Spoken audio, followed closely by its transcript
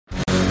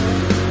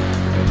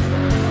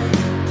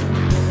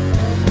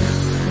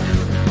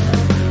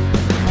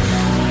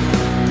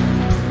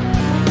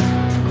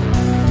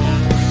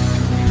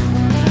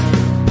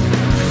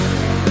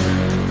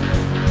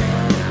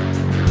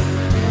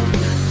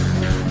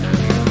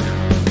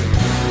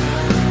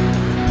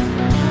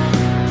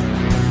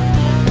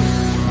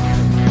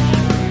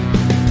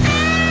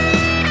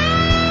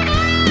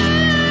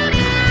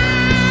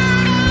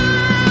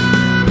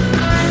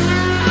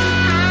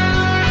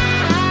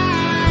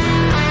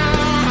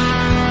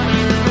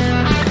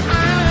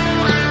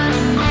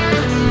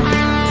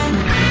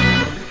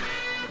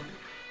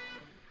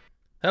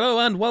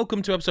and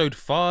welcome to episode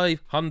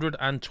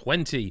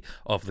 520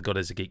 of the God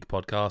is a Geek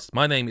podcast.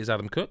 My name is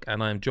Adam Cook,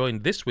 and I am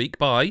joined this week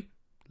by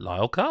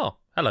Lyle Carr.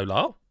 Hello,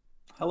 Lyle.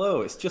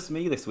 Hello, it's just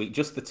me this week,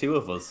 just the two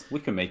of us.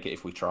 We can make it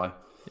if we try.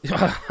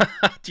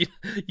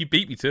 You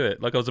beat me to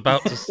it. Like I was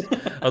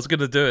going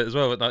to do it as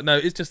well, but no,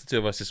 it's just the two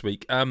of us this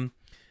week. I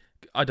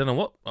don't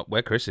know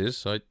where Chris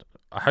is. I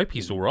hope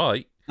he's all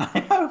right.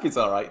 I hope he's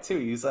all right too.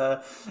 He's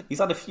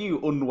had a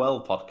few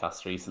unwell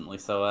podcasts recently,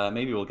 so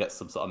maybe we'll get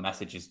some sort of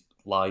messages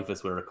live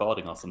as we're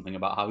recording or something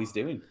about how he's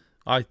doing.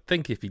 I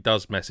think if he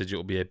does message, it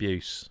will be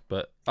abuse,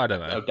 but I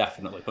don't know. Oh,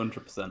 definitely,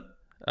 100%.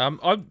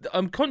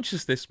 I'm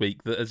conscious this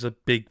week that there's a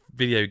big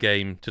video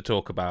game to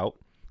talk about,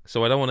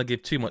 so I don't want to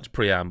give too much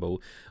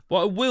preamble.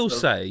 What I will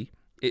say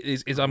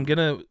is we're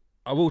going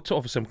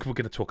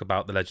to talk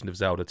about The Legend of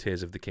Zelda: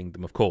 Tears of the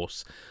Kingdom, of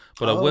course,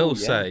 but I will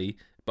say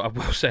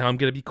I'm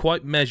going to be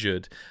quite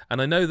measured,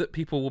 and I know that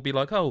people will be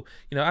like, oh,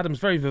 Adam's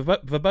very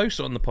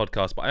verbose on the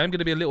podcast, but I am going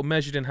to be a little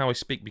measured in how I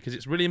speak, because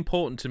it's really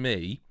important to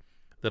me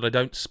that I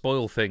don't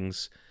spoil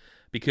things,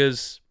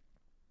 because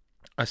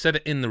I said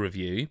it in the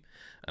review,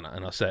 and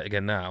I'll say it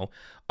again now,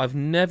 I've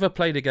never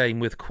played a game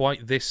with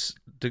quite this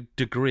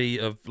degree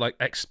of like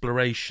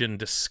exploration,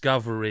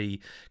 discovery,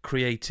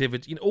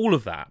 creativity, all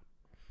of that.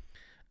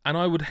 And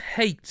I would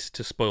hate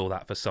to spoil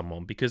that for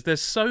someone, because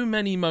there's so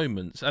many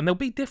moments, and they'll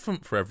be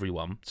different for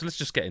everyone. So let's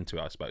just get into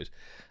it, I suppose.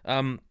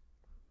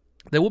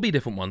 There will be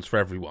different ones for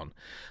everyone.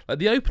 Like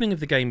the opening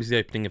of the game is the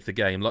opening of the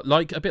game.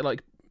 Like a bit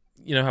like,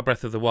 how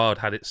Breath of the Wild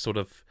had its sort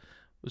of,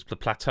 it was the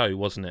plateau,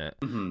 wasn't it?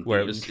 Mm-hmm. Where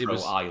it was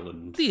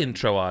island. The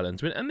intro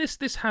island, and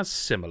this has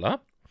similar.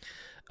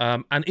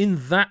 And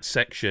in that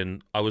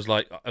section, I was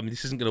like,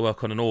 this isn't going to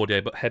work on an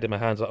audio, but head in my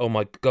hands, like, oh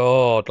my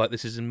god, like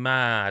this is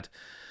mad.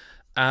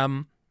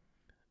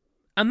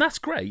 And that's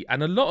great,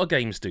 and a lot of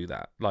games do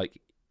that.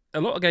 Like, a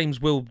lot of games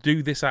will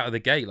do this out of the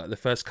gate. Like, the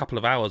first couple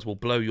of hours will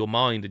blow your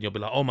mind, and you'll be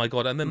like, oh my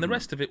god, and then the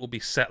rest of it will be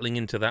settling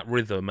into that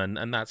rhythm,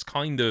 and that's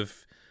kind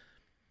of...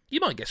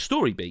 You might get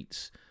story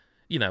beats,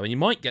 and you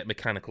might get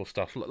mechanical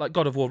stuff. Like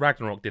God of War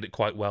Ragnarok did it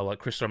quite well. Like,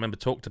 Chris, I remember,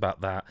 talked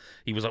about that.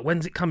 He was like,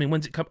 when's it coming?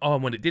 Oh,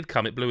 and when it did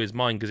come, it blew his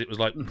mind, because it was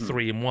like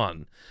 3 in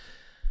 1.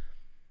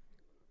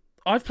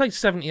 I've played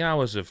 70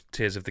 hours of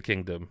Tears of the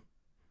Kingdom.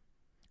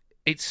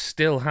 It's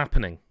still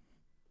happening.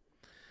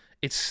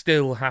 It's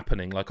still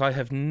happening. Like, I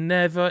have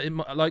never...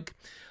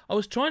 I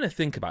was trying to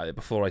think about it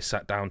before I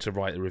sat down to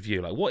write a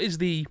review. Like, what is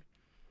the...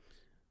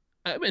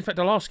 in fact,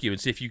 I'll ask you and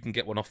see if you can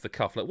get one off the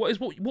cuff. Like, what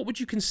would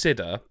you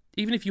consider,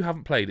 even if you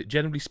haven't played it,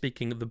 generally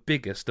speaking, the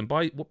biggest, and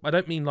by... I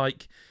don't mean,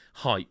 like,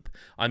 hype.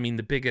 I mean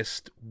the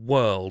biggest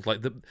world. Like,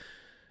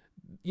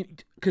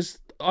 because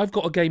I've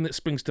got a game that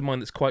springs to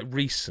mind that's quite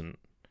recent.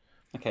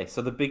 Okay,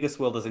 so the biggest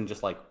world is in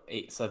just, like,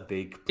 it's a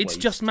big place. It's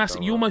just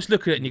massive. You almost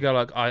look at it and you go,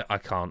 like, I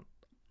can't.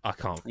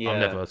 Yeah. I'll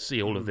never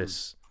see all of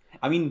this.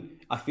 I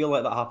mean, I feel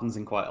like that happens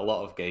in quite a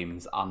lot of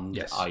games, and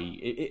yes.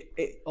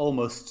 it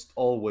almost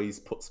always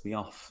puts me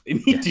off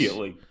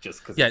immediately, just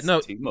because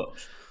it's too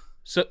much.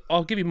 So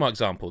I'll give you my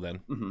example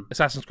then. Mm-hmm.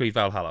 Assassin's Creed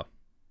Valhalla.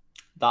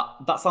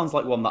 That sounds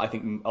like one that I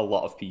think a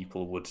lot of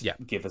people would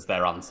give as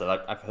their answer.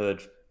 I've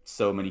heard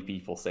so many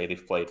people say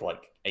they've played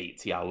like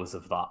 80 hours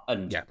of that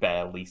and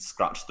barely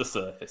scratched the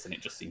surface, and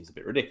it just seems a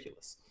bit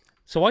ridiculous.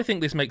 So I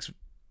think this makes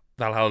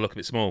Valhalla look a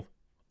bit small.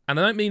 And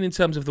I don't mean in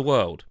terms of the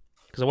world,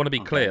 because I want to be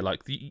clear.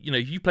 Like,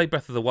 you play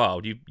Breath of the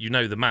Wild, you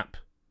know the map.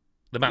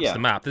 The map's the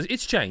map.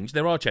 It's changed.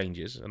 There are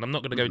changes, and I'm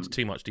not going to go into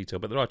too much detail,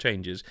 but there are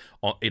changes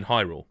in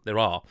Hyrule. There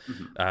are.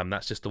 Mm-hmm.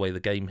 That's just the way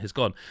the game has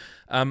gone.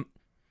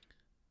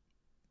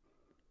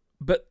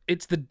 But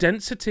it's the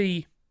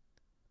density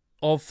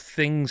of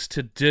things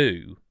to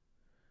do.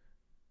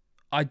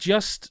 I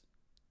just...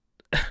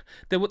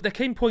 there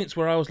came points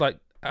where I was like,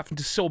 having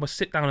to sort of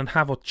sit down and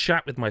have a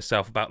chat with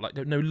myself about, like,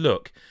 no,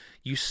 look...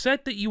 You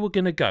said that you were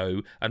going to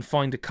go and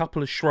find a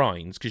couple of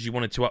shrines because you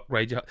wanted to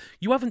upgrade.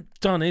 You haven't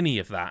done any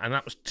of that, and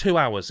that was 2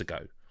 hours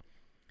ago.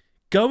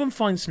 Go and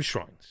find some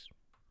shrines.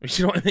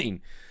 You know what I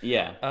mean?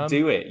 Yeah,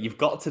 do it. You've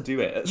got to do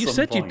it at some point. You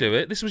said you'd do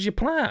it. This was your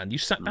plan. You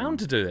sat down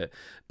to do it.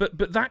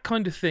 But that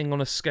kind of thing on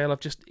a scale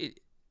of just...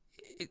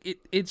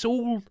 It's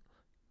all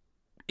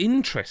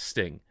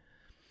interesting.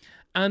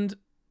 And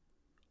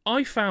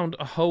I found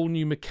a whole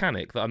new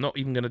mechanic that I'm not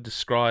even going to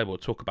describe or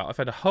talk about. I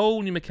found a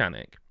whole new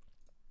mechanic.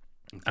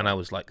 And I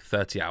was like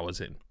 30 hours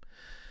in.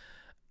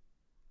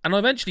 And I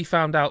eventually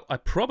found out I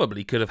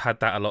probably could have had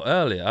that a lot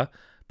earlier,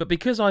 but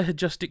because I had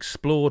just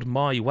explored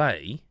my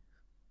way,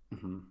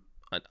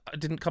 I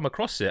didn't come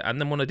across it.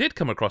 And then when I did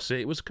come across it,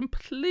 it was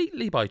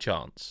completely by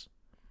chance.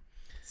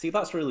 See,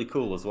 that's really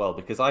cool as well,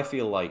 because I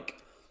feel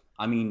like,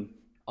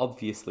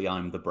 obviously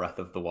I'm the Breath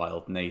of the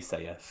Wild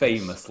naysayer,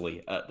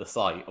 famously at the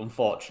site,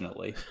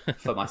 unfortunately,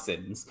 for my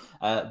sins.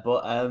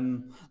 But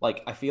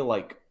I feel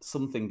like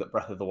something that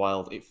Breath of the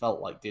Wild, it felt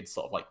like did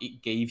sort of like,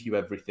 it gave you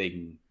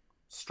everything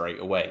straight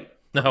away.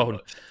 No.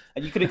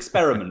 And you could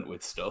experiment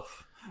with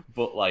stuff,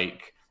 but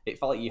like, it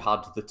felt like you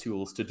had the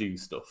tools to do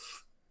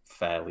stuff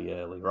fairly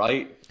early,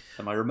 right?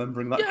 Am I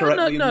remembering that Yeah, no,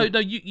 correctly? no, no.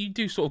 You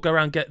do sort of go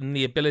around getting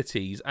the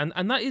abilities,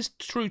 and that is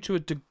true to a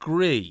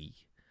degree.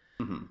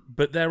 Mhm.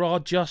 But there are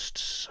just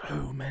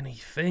so many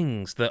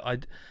things that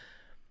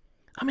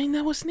I mean,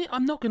 there wasn't.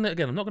 I'm not gonna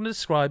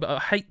describe. I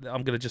hate that.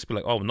 I'm gonna just be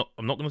like, oh,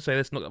 I'm not gonna say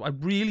this. I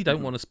really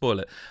don't want to spoil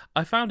it.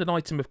 I found an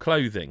item of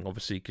clothing,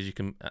 obviously, because you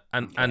can,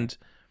 and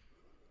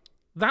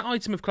that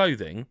item of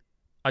clothing,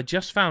 I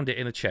just found it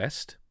in a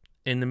chest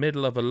in the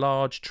middle of a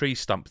large tree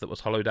stump that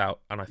was hollowed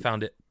out, and I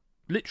found it.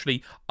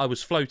 Literally, I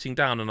was floating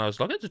down, and I was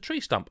like, "It's a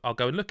tree stump. I'll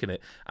go and look in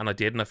it." And I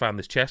did, and I found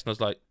this chest, and I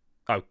was like,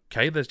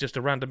 "Okay, there's just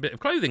a random bit of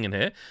clothing in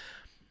here."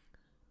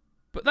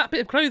 But that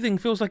bit of clothing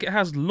feels like it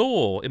has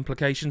lore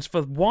implications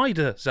for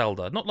wider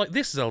Zelda, not like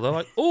this Zelda,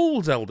 like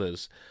all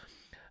Zeldas.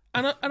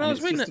 And I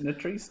was reading it, in a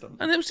tree stump.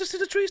 and it was just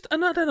in a tree stump.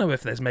 And I don't know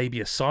if there's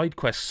maybe a side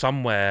quest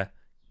somewhere,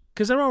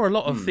 because there are a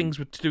lot of things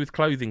to do with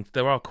clothing.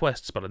 There are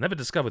quests, but I never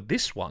discovered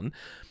this one.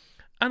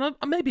 And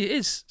maybe it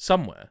is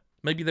somewhere.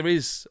 Maybe there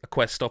is a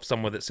quest off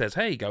somewhere that says,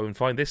 "Hey, go and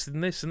find this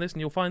and this and this,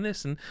 and you'll find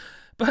this."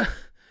 But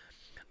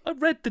I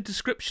read the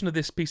description of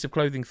this piece of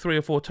clothing 3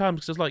 or 4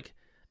 times because I was like,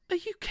 "Are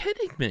you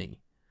kidding me?"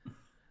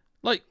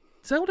 Like,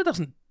 Zelda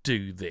doesn't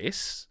do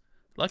this.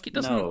 Like, it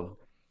doesn't. No,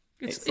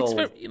 It's all,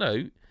 very, you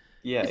know.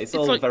 Yeah, it's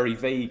all like, very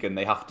vague, and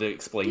they have to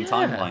explain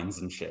timelines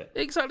and shit.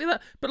 Exactly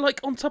that. But like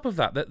on top of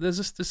that,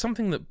 there's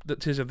something that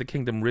Tears of the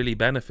Kingdom really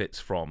benefits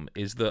from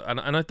is that,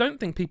 and I don't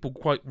think people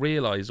quite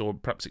realise or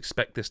perhaps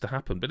expect this to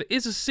happen, but it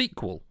is a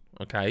sequel,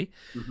 okay,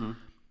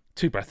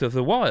 to Breath of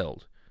the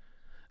Wild.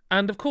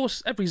 And of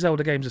course, every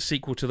Zelda game's a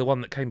sequel to the one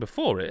that came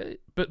before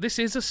it, but this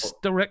is a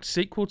direct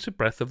sequel to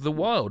Breath of the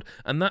Wild,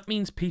 and that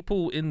means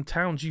people in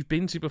towns you've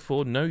been to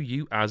before know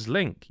you as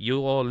Link.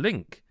 You are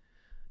Link.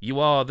 You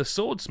are the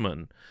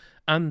swordsman.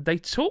 And they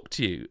talk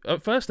to you.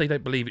 At first, they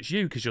don't believe it's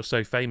you because you're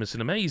so famous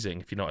and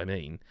amazing, if you know what I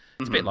mean.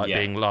 It's a bit like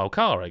being Lyle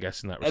Carr, I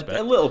guess, in that respect.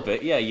 A little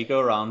bit, yeah. You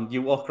go around,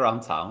 you walk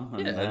around town.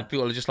 And, and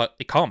people are just like,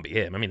 it can't be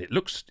him. I mean,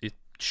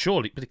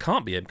 surely, but it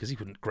can't be him because he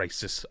wouldn't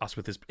grace us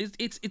with his.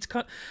 It's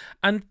kind.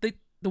 And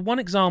the one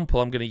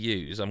example I'm going to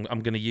use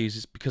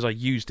is because I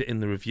used it in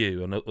the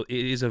review, and it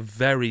is a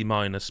very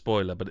minor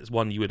spoiler, but it's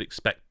one you would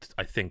expect,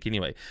 I think,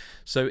 anyway.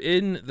 So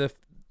in the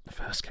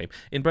first game,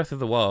 in Breath of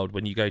the Wild,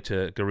 when you go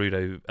to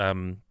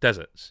Gerudo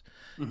deserts,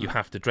 you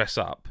have to dress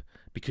up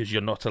because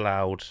you're not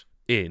allowed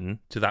in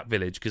to that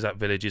village because that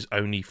village is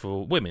only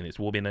for women. It's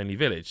a women-only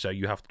village, so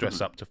you have to dress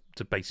up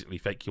to basically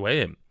fake your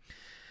way in.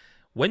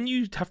 When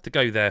you have to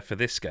go there for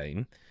this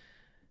game,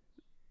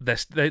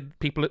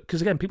 people,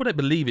 because again, people don't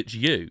believe it's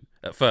you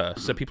at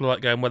first, so people are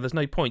like going, well, there's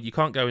no point, you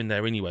can't go in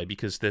there anyway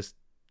because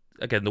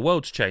the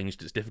world's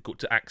changed, it's difficult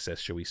to access,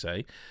 shall we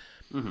say.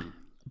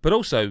 But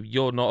also,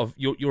 you're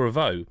a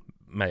VO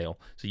male,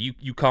 so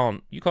you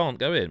can't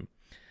go in.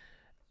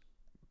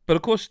 But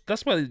of course,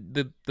 that's why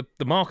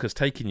the marker's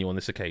taking you on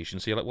this occasion.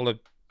 So you're like, well,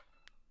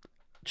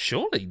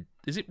 surely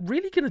is it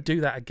really going to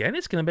do that again?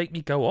 It's going to make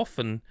me go off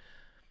and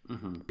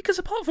because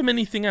apart from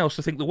anything else,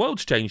 I think the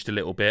world's changed a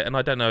little bit, and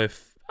I don't know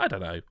if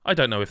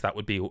that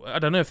would be. I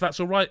don't know if that's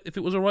all right. If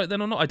it was all right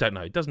then or not, I don't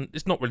know.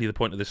 It's not really the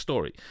point of this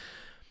story.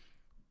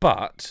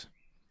 But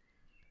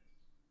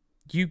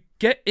you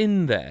get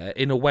in there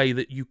in a way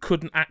that you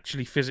couldn't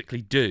actually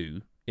physically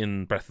do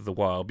in Breath of the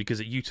Wild because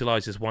it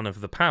utilizes one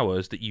of the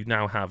powers that you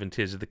now have in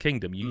Tears of the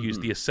Kingdom. You use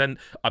the Ascent.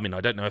 I mean,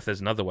 I don't know if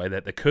there's another way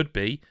that there could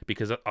be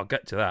because I'll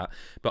get to that.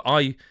 But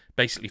I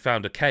basically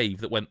found a cave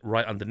that went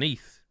right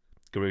underneath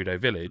Gerudo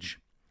Village,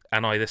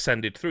 and I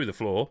ascended through the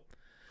floor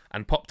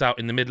and popped out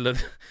in the middle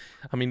of...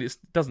 I mean, it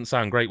doesn't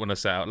sound great when I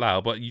say it out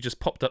loud, but you just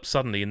popped up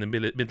suddenly in the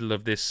middle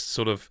of this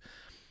sort of...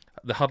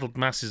 the huddled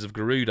masses of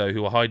Gerudo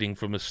who are hiding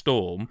from a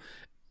storm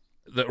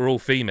that are all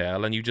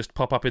female, and you just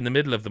pop up in the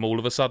middle of them all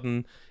of a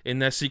sudden in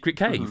their secret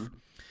cave.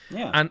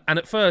 Yeah. And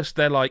at first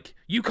they're like,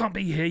 you can't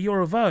be here,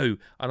 you're a VO.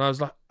 And I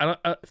was like... and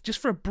just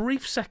for a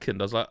brief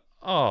second, I was like,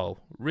 oh,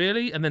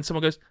 really? And then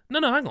someone goes, no,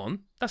 hang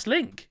on, that's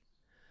Link.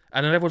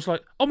 And then everyone's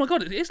like, oh my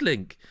god, it is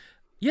Link.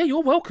 Yeah,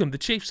 you're welcome. The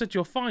chief said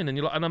you're fine. And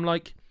I'm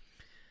like,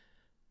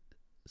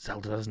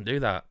 Zelda doesn't do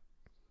that.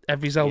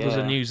 Every Zelda's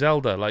a new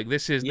Zelda. Like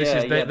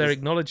they're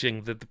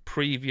acknowledging the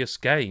previous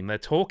game. They're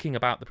talking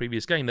about the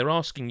previous game. They're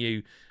asking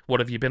you,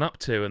 what have you been up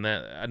to?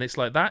 And it's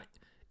like that.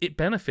 It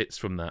benefits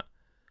from that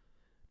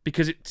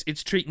because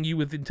it's treating you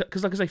with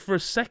because, like I say, for a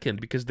second,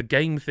 because the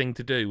game thing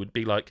to do would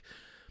be like,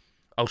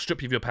 I'll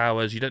strip you of your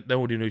powers. You don't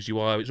know who knows you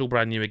are. It's all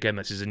brand new again.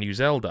 This is a new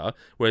Zelda.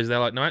 Whereas they're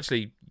like, no,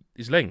 actually,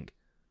 it's Link.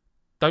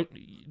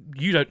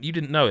 You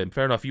didn't know him.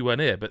 Fair enough, you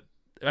weren't here, but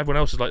everyone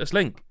else is like, that's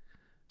Link.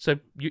 So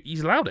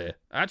he's allowed here.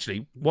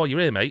 Actually, while you're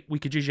here, mate, we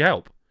could use your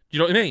help. Do you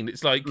know what I mean?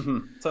 It's like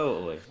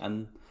totally,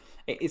 and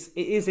it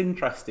is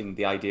interesting,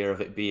 the idea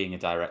of it being a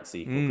direct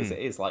sequel, because it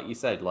is, like you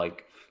said,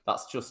 like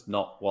that's just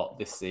not what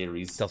this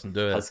series doesn't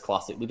do it. Has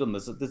classically done.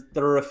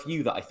 There are a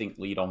few that I think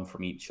lead on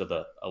from each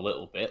other a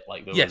little bit.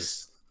 Like there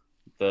was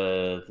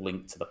the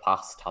Link to the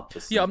Past had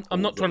this. Yeah,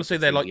 I'm not trying to say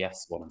they're like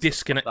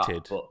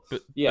disconnected,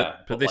 like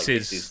that, but this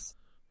is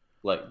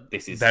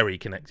this is very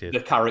connected.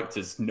 The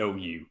characters know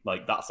you,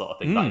 like that sort of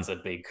thing. That is a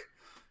big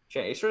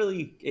It's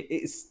really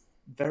it's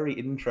very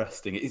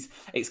interesting.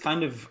 It's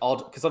kind of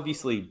odd because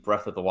obviously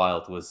Breath of the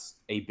Wild was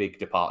a big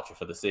departure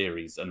for the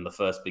series and the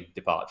first big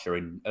departure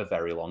in a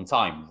very long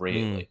time, Mm.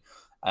 really.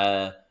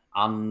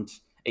 And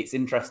it's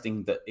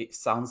interesting that it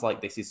sounds like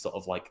this is sort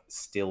of like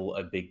still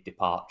a big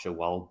departure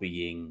while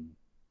being,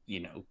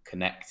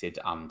 connected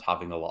and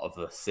having a lot of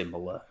the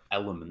similar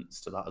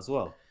elements to that as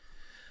well.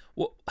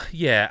 Well,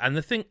 yeah, and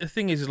the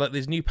thing is like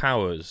there's new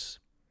powers.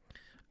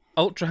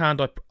 Ultra Hand,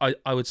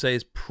 I would say,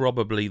 is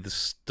probably the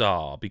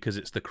star because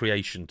it's the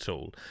creation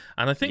tool.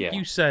 And I think Yeah.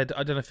 you said,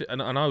 I don't know if,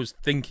 and I was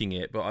thinking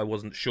it, but I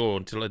wasn't sure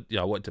until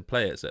I wanted to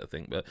play it, sort of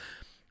thing. But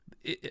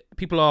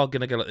people are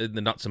going to go like,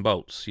 the nuts and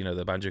bolts,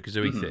 the Banjo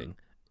Kazooie thing.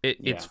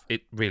 Yeah.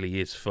 It really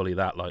is fully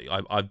that. Like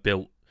I've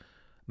built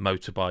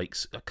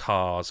motorbikes,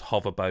 cars,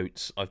 hover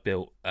boats. I've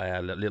built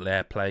little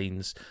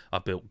airplanes.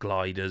 I've built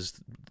gliders,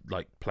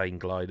 like plane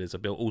gliders.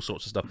 I've built all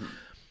sorts of stuff.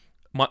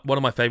 One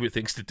of my favourite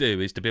things to do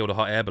is to build a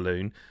hot air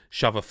balloon,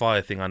 shove a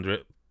fire thing under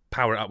it,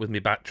 power it up with my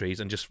batteries,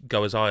 and just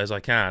go as high as I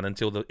can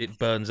until it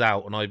burns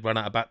out and I run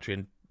out of battery.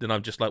 And then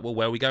I'm just like, well,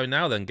 where are we going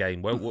now then,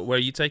 game? Where are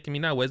you taking me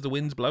now? Where's the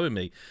wind's blowing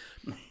me?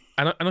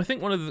 And I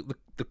think one of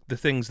the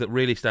things that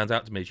really stands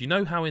out to me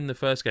is, how in the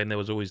first game there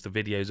was always the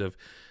videos of,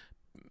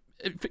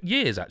 for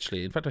years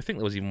actually. In fact, I think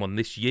there was even one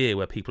this year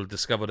where people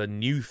discovered a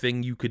new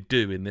thing you could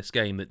do in this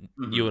game that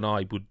you and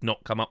I would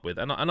not come up with.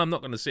 And I'm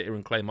not going to sit here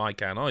and claim I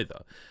can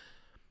either.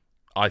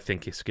 I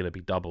think it's going to be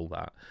double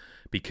that,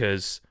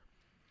 because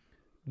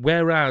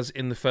whereas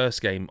in the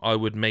first game I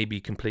would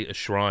maybe complete a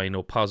shrine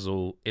or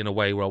puzzle in a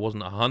way where I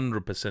wasn't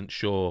 100%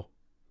 sure,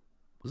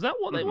 was that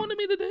what they wanted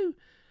me to do?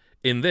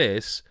 In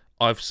this,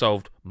 I've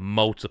solved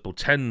multiple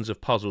tens of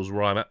puzzles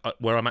where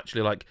I'm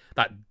actually like,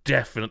 that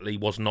definitely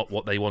was not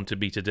what they wanted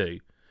me to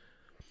do.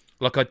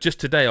 Like just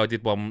today I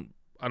did one,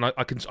 and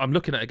I'm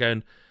looking at it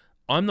going,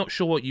 I'm not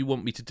sure what you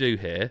want me to do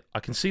here. I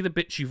can see the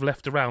bits you've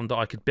left around that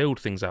I could build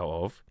things out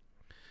of.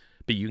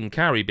 But you can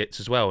carry bits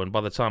as well, and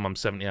by the time I'm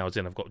 70 hours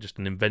in, I've got just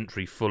an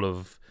inventory full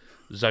of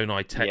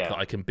Zonai tech that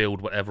I can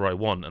build whatever I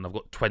want, and I've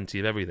got 20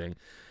 of everything.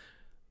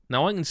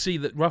 Now, I can see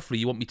that roughly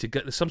you want me to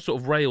get... There's some sort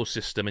of rail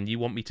system, and you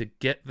want me to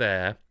get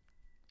there,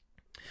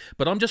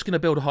 but I'm just going to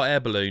build a hot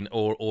air balloon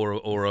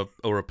or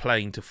a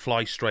plane to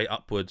fly straight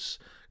upwards,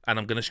 and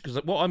I'm going to...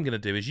 Because what I'm going to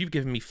do is, you've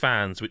given me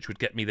fans, which would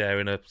get me there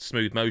in a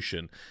smooth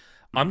motion.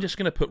 I'm just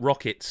going to put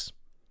rockets...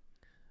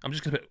 I'm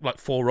just going to put like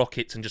 4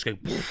 rockets and just go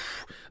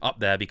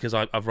up there because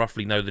I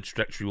roughly know the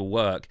trajectory will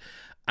work.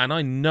 And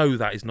I know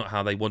that is not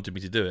how they wanted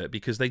me to do it,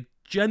 because they,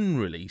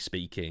 generally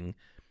speaking,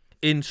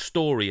 in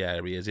story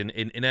areas, in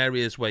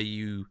areas where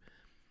you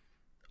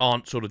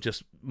aren't sort of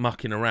just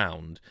mucking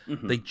around,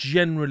 they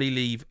generally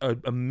leave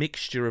a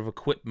mixture of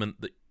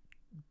equipment that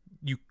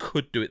you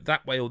could do it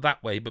that way or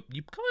that way, but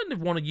you kind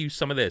of want to use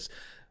some of this.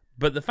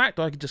 But the fact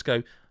I could just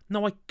go,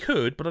 no, I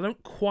could, but I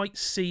don't quite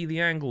see the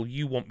angle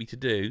you want me to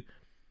do.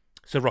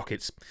 So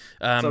rockets.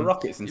 So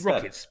rockets instead.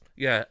 Rockets,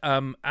 yeah.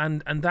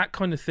 And that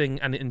kind of thing.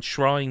 And in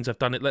shrines, I've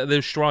done it.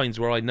 There's shrines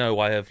where I know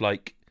I have,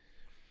 like,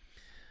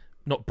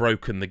 not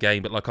broken the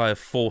game, but like I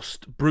have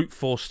brute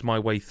forced my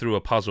way through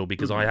a puzzle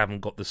because I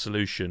haven't got the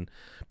solution.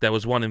 There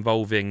was one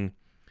involving,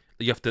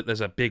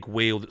 there's a big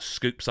wheel that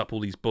scoops up all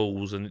these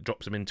balls and it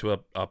drops them into a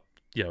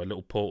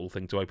little portal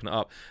thing to open it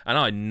up. And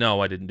I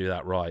know I didn't do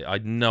that right. I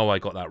know I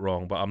got that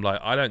wrong, but I'm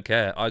like, I don't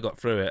care. I got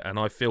through it and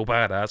I feel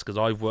badass because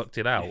I've worked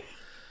it out.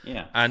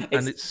 Yeah, and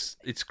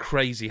it's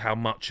crazy how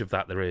much of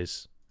that there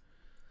is,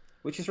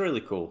 which is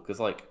really cool because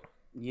like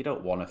you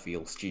don't want to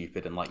feel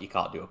stupid and like you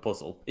can't do a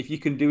puzzle if you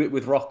can do it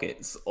with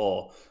rockets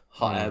or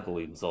hot air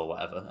balloons or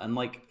whatever. And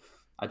like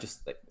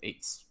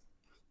it's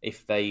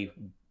if they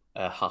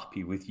are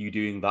happy with you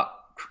doing that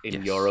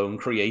in your own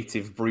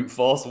creative brute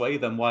force way,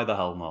 then why the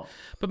hell not?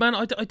 But man,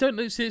 I don't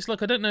know. It's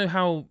like I don't know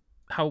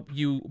how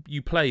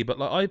you play, but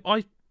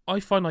like I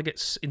find I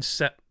get in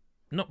set,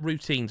 not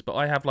routines, but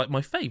I have like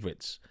my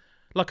favourites.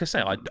 Like I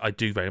say, I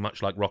do very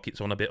much like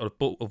rockets on a bit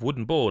of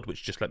wooden board,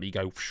 which just let me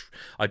go.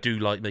 I do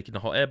like making a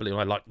hot air balloon.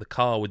 I like the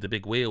car with the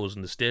big wheels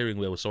and the steering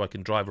wheel so I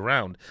can drive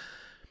around.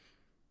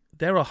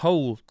 There are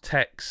whole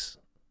tech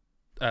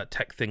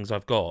things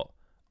I've got.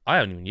 I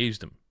haven't even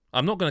used them.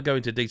 I'm not going to go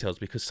into details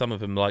because some of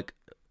them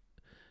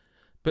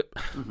but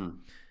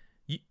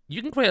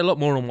you can create a lot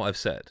more on what I've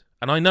said.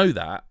 And I know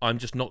that. I'm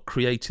just not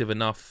creative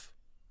enough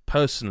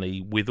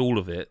personally with all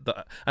of it.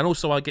 And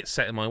also I get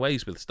set in my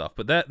ways with stuff.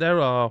 But there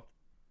are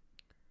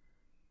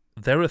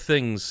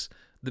things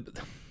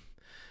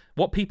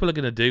what people are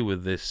going to do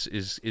with this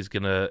is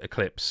going to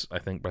eclipse, I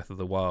think, Breath of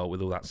the Wild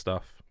with all that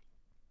stuff.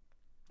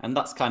 And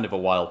that's kind of a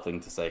wild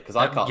thing to say because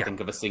I can't think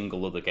of a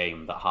single other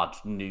game that had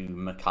new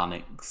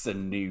mechanics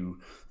and new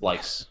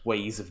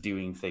ways of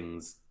doing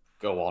things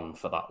go on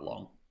for that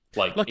long.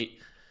 Like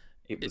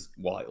it was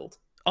wild.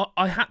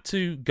 I had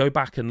to go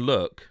back and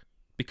look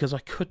because I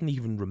couldn't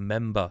even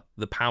remember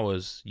the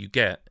powers you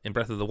get in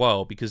Breath of the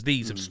Wild because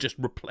these have just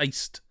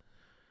replaced.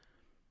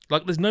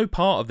 Like, there's no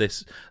part of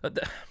this.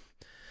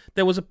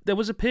 there was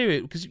a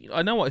period, because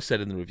I know what I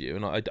said in the review,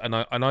 and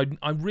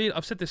I really,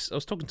 I've said this. I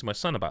was talking to my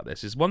son about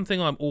this. Is one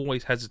thing I'm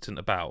always hesitant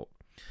about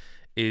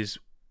is,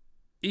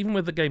 even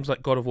with the games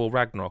like God of War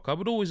Ragnarok, I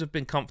would always have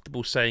been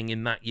comfortable saying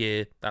in that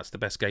year that's the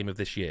best game of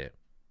this year.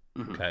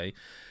 Mm-hmm. Okay,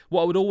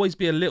 what I would always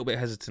be a little bit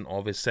hesitant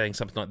of is saying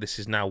something like this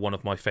is now one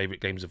of my favourite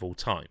games of all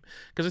time,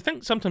 because I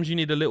think sometimes you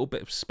need a little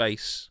bit of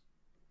space.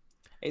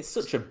 It's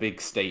such a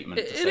big statement.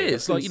 It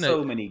is like,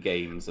 so many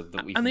games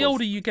that we've and the loved.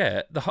 older you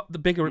get, the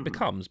bigger it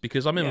becomes.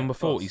 Because I'm in my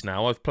 40s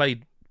now. I've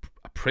played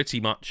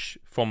pretty much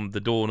from the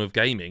dawn of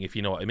gaming, if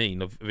you know what I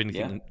mean, of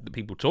anything that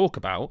people talk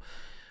about.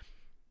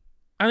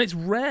 And it's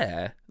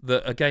rare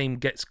that a game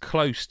gets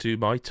close to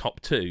my top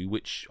two,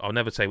 which I'll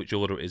never say which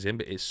order it is in,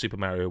 but it's Super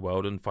Mario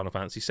World and Final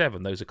Fantasy VII.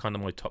 Those are kind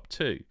of my top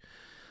two.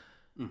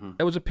 Mm-hmm.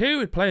 There was a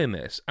period playing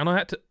this, and I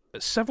had to,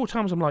 several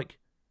times I'm like,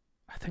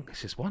 I think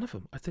this is one of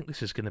them. I think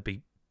this is going to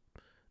be,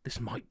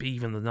 this might be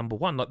even the number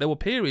one. Like, there were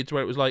periods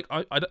where it was like,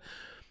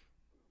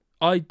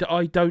 I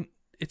don't,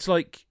 it's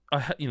like,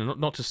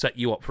 not to set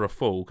you up for a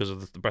fall because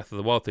of the Breath of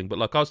the Wild thing, but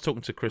like I was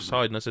talking to Chris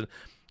Hyde and I said,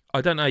 I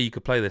don't know how you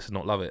could play this and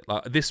not love it.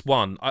 Like, this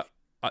one,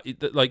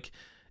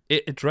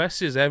 it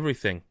addresses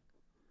everything.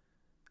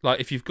 Like,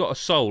 if you've got a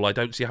soul, I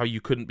don't see how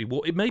you couldn't be.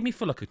 It made me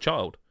feel like a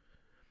child.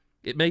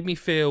 It made me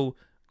feel,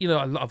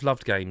 I've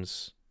loved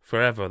games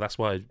forever. That's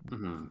why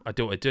I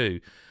do what I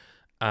do.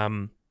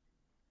 And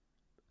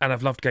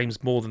I've loved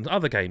games more than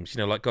other games.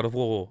 Like God of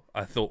War.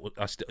 I thought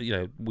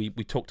we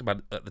talked about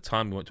it at the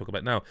time. We won't talk about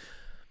it now.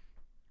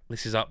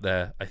 This is up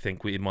there. I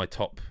think in my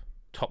top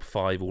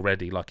 5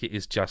 already. Like, it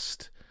is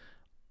just.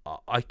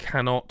 I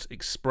cannot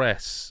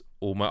express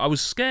I was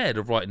scared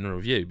of writing a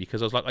review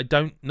because I was like, I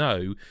don't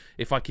know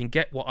if I can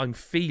get what I'm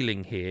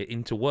feeling here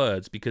into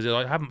words, because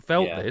I haven't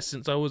felt this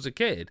since I was a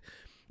kid.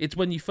 It's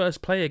when you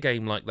first play a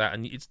game like that,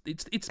 and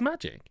it's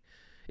magic.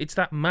 It's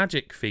that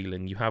magic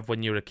feeling you have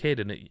when you're a kid,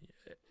 and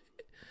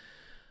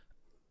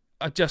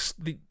I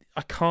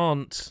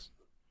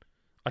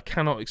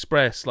cannot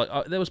express. Like,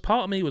 there was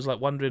part of me was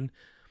like wondering,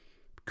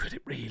 could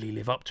it really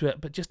live up to it?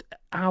 But just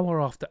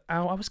hour after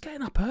hour, I was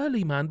getting up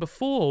early, man,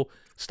 before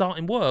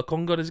starting work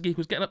on God is a Geek. I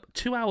was getting up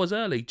 2 hours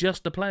early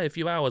just to play a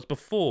few hours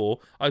before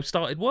I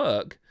started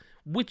work,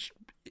 which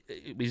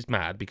is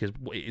mad because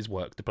it is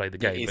work to play the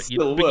game. But you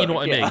know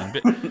what I mean?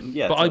 But, but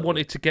totally. I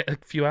wanted to get a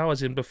few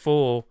hours in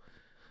before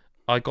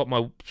I got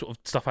my sort of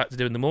stuff I had to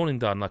do in the morning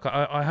done. Like,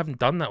 I haven't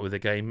done that with a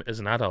game as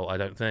an adult, I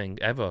don't think,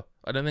 ever.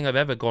 I don't think I've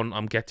ever gone,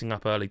 I'm getting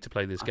up early to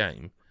play this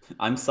game.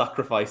 I'm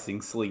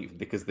sacrificing sleep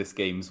because this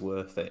game's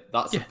worth it.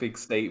 That's a big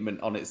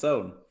statement on its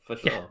own, for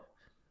sure. Yeah.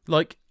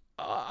 Like,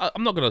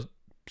 I'm not going to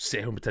sit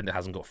here and pretend it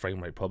hasn't got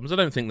frame rate problems. I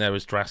don't think they're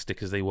as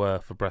drastic as they were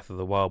for Breath of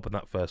the Wild when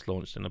that first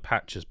launched, and a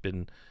patch has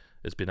been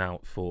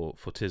out for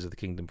Tears of the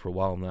Kingdom for a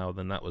while now.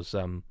 Then that was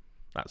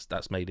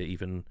that's made it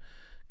even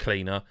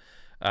cleaner.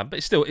 But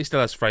it still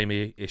has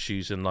framey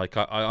issues, and like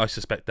I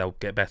suspect they'll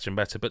get better and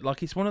better. But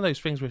like, it's one of those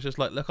things where it's just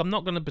like, look, I'm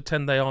not going to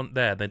pretend they aren't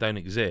there, they don't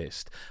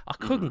exist. I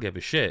couldn't give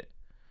a shit.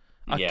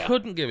 I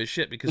couldn't give a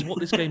shit, because what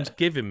this game's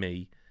given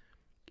me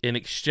in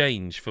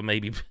exchange for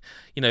maybe,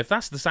 if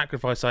that's the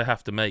sacrifice I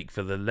have to make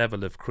for the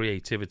level of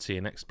creativity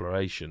and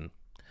exploration,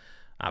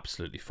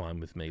 absolutely fine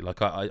with me. Like,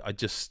 I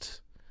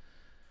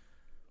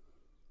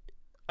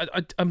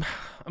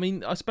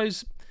mean, I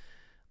suppose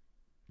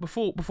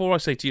before I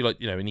say to you, like,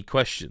 any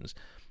questions,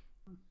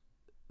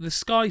 the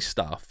sky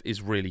stuff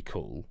is really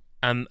cool.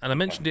 And I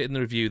mentioned it in the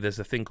review, there's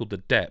a thing called the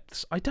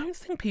depths. I don't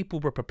think people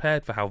were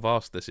prepared for how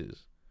vast this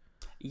is.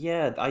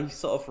 Yeah, I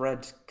sort of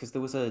read, because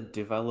there was a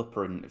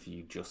developer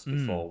interview just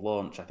before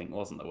launch, I think,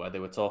 wasn't there, where they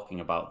were talking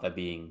about there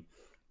being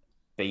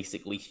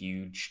basically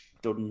huge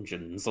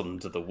dungeons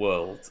under the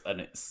world,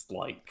 and it's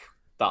like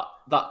that.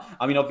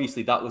 I mean,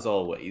 obviously, that was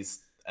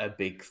always a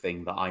big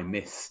thing that I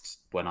missed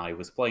when I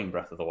was playing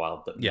Breath of the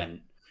Wild. That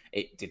meant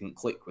it didn't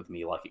click with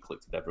me like it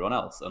clicked with everyone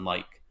else, and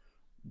like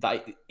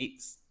that,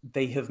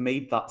 they have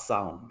made that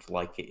sound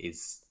like it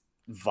is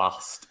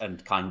vast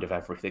and kind of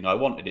everything I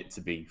wanted it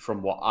to be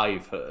from what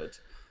I've heard.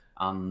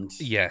 And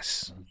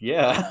yes,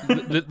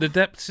 the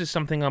depths is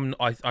something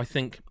I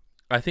think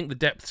the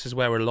depths is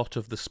where a lot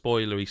of the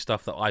spoilery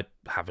stuff that I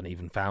haven't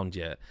even found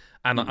yet,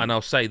 and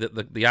I'll say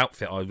that the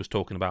outfit I was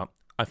talking about,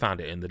 I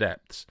found it in the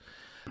depths.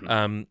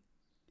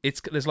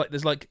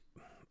 There's like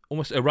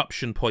almost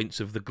eruption points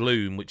of the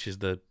gloom, which is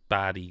the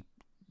baddie.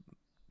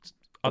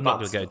 I'm not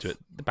going to go into it.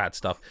 The bad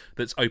stuff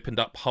that's opened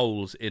up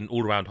holes in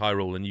all around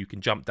Hyrule, and you can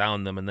jump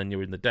down them, and then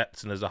you're in the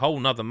depths. And there's a whole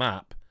nother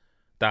map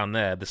down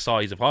there, the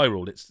size of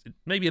Hyrule. It's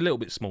maybe a little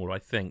bit smaller, I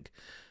think,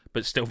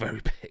 but still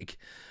very big.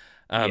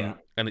 And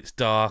it's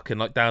dark, and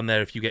like down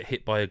there, if you get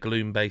hit by a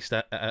gloom-based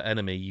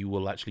enemy, you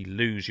will actually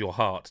lose your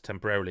heart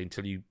temporarily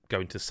until you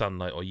go into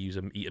sunlight or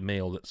eat a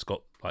meal that's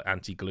got like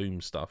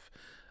anti-gloom stuff.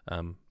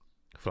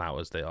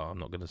 Flowers they are. I'm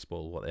not going to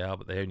spoil what they are,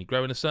 but they only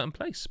grow in a certain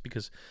place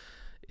because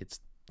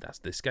that's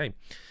this game.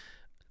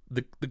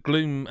 The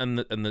gloom and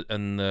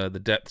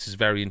the depths is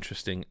very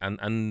interesting,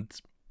 and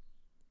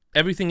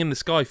everything in the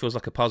sky feels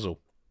like a puzzle,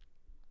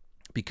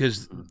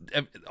 because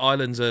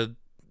islands are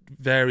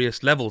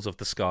various levels of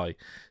the sky.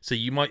 So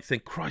you might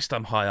think, Christ,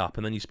 I'm high up,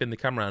 and then you spin the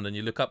camera around and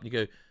you look up and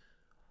you go,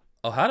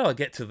 oh, how do I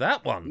get to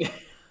that one?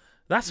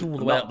 That's all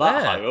the way Not up that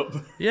there. high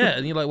up. Yeah,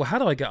 and you're like, well, how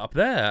do I get up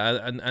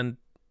there?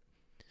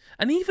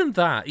 And even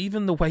that,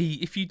 even the way,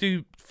 if you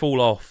do fall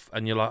off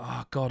and you're like,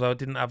 oh God, I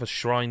didn't have a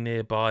shrine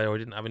nearby, or I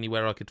didn't have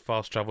anywhere I could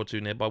fast travel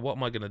to nearby, what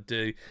am I going to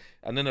do?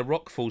 And then a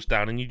rock falls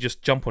down and you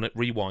just jump on it,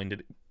 rewind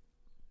it.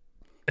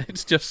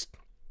 It's just,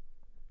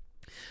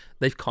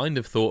 they've kind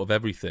of thought of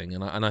everything,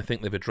 and I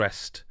think they've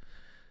addressed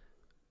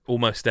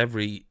almost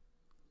every.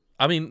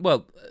 I mean,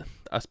 well,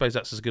 I suppose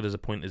that's as good as a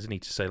point as any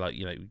to say, like,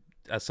 you know,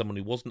 as someone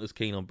who wasn't as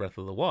keen on Breath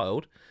of the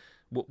Wild,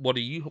 what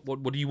do you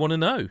want to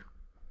know?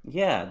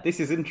 Yeah,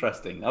 this is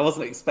interesting. I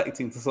wasn't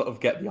expecting to sort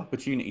of get the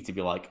opportunity to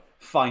be like,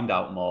 find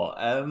out more.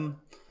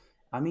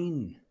 I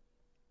mean,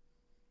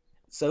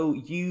 so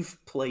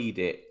you've played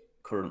it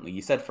currently,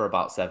 you said for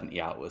about 70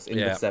 hours, in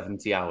the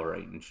 70-hour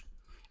range.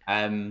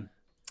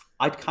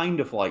 I'd kind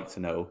of like to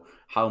know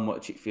how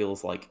much it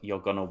feels like you're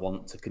going to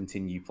want to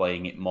continue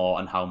playing it more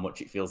and how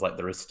much it feels like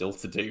there is still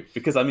to do,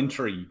 because I'm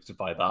intrigued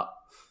by that.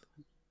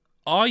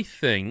 I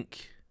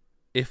think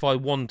if I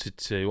wanted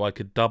to, I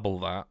could double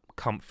that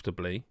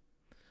comfortably.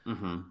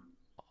 Mm-hmm.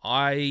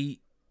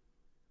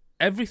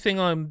 Everything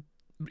I'm,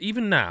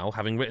 even now,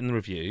 having written the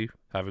review,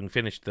 having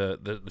finished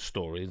the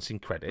story and seen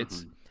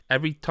credits,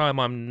 every time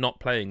I'm not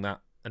playing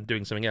that and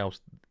doing something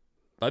else,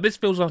 like, this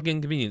feels like an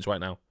inconvenience right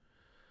now.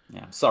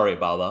 Yeah, sorry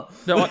about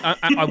that. No,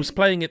 I was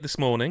playing it this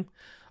morning.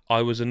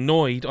 I was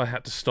annoyed I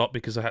had to stop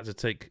because I had to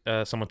take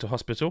someone to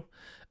hospital.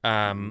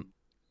 I'm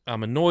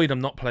annoyed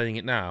I'm not playing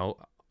it now.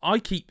 I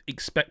keep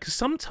because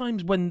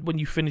sometimes when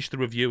you finish the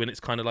review and it's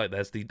kind of like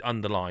there's the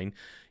underline,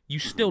 you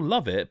still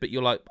love it, but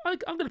you're like,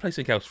 I'm going to play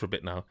something else for a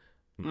bit now.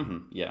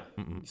 Yeah,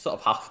 you sort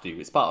of have to.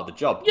 It's part of the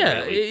job. Yeah,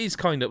 really. It is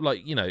kind of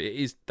like, you know,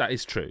 that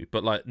is true.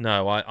 But like,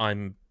 no,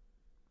 I'm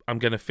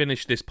going to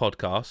finish this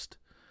podcast.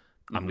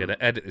 I'm going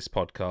to edit this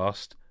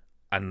podcast.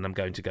 And I'm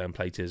going to go and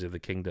play Tears of the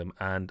Kingdom.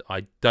 And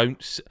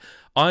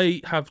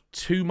I have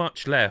too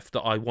much left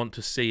that I want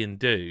to see and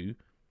do.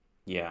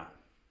 Yeah.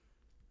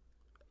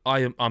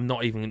 I'm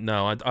not even,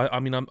 no, I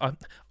mean,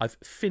 I've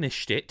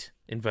finished it,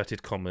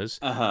 inverted commas.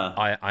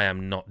 I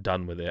am not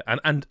done with it.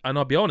 And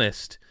I'll be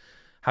honest,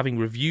 having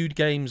reviewed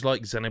games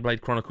like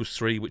Xenoblade Chronicles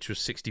 3, which was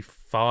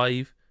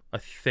 65, I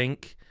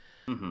think,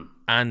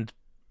 and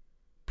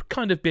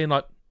kind of being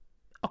like,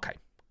 okay,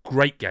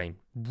 great game,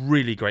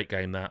 really great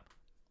game, that.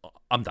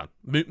 I'm done.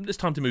 It's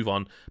time to move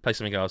on, play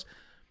something else.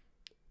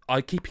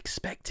 I keep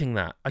expecting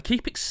that. I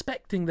keep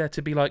expecting there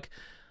to be like,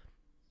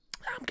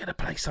 I'm going to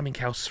play something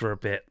else for a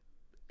bit.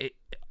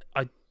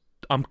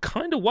 I'm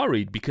kind of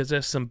worried because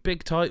there's some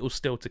big titles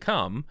still to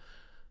come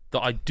that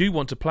I do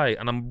want to play,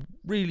 and I'm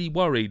really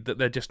worried that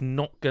they're just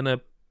not going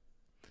to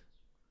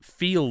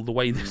feel the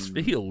way this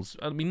feels.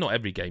 I mean, not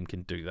every game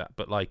can do that,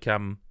 but like,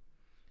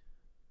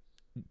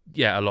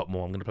 yeah, a lot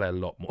more. I'm going to play a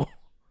lot more.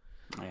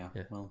 Yeah.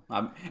 Well,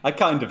 I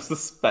kind of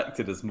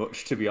suspected as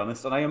much, to be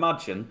honest. And I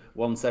imagine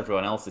once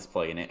everyone else is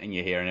playing it and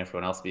you're hearing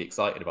everyone else be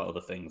excited about other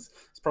things,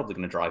 it's probably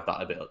going to drive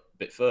that a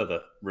bit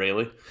further,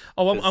 really.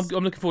 Oh, I'm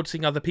looking forward to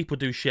seeing other people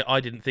do shit I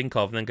didn't think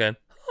of and then going,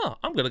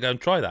 I'm going to go and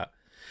try that.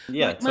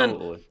 Yeah, like,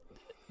 totally.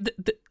 Man,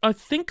 I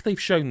think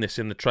they've shown this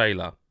in the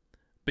trailer,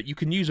 but you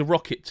can use a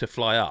rocket to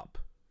fly up,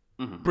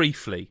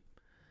 briefly.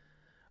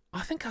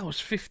 I think I was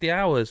 50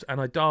 hours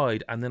and I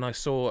died, and then I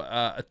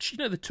saw, you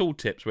know, the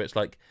tooltips where it's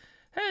like,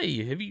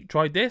 hey, have you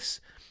tried this?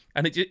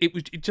 And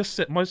it just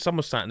said, my son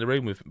was sat in the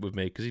room with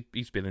me because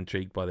he's been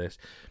intrigued by this.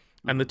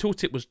 And the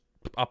tooltip was,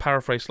 I'll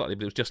paraphrase slightly,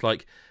 but it was just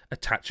like,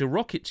 attach a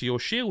rocket to your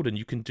shield and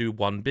you can do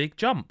one big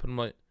jump. And I'm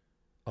like,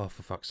 oh,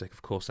 for fuck's sake,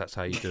 of course that's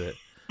how you do it.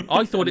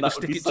 I thought it was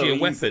stick it to your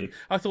weapon.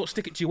 I thought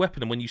stick it to your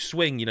weapon, and when you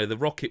swing, you know, the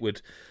rocket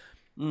would...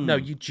 No,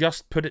 you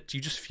just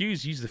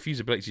use the fuse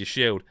ability to your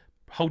shield,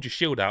 hold your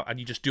shield out, and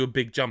you just do a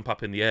big jump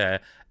up in the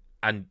air.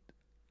 And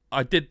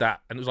I did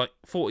that, and it was like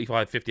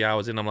 45, 50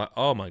 hours in. I'm like,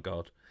 oh my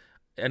God.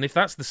 And if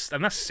that's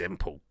that's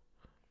simple.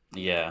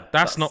 Yeah.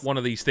 That's not one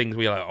of these things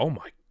where you're like, oh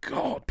my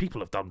God,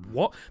 people have done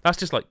what? That's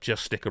just like,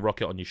 just stick a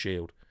rocket on your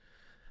shield.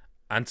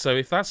 And so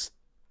if that's...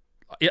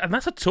 And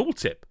that's a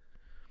tooltip.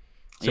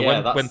 So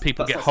when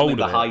people get hold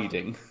of it...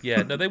 hiding.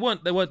 Yeah, no, they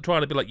weren't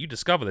trying to be like, you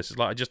discover this. It's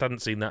like, I just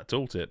hadn't seen that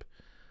tooltip.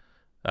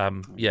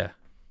 Yeah.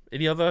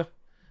 Any other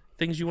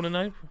things you want to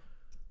know?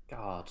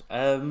 God.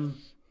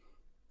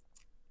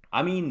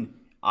 I mean...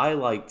 I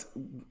liked,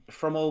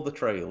 from all the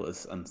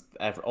trailers and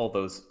all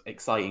those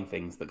exciting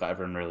things that got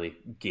everyone really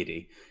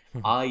giddy,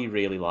 I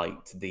really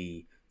liked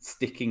the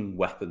sticking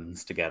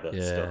weapons together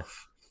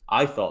stuff.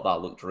 I thought that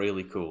looked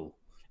really cool.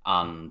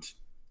 And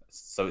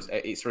so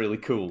it's really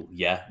cool.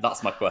 Yeah,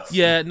 that's my question.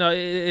 Yeah, no,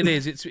 it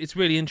is. It's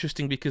really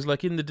interesting because,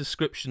 like, in the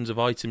descriptions of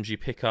items you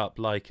pick up,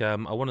 like, I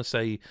want to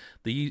say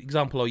the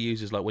example I'll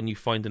use is like when you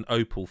find an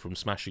opal from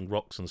smashing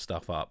rocks and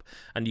stuff up,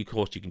 and of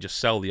course you can just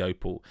sell the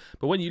opal.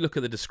 But when you look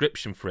at the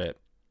description for it,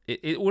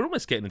 we're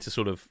almost getting into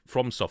sort of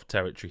FromSoft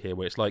territory here,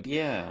 where it's like,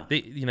 Yeah.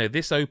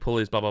 This opal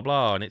is blah blah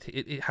blah, and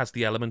it has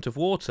the element of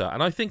water.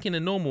 And I think in a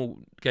normal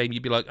game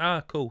you'd be like,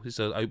 cool, it's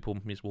an opal,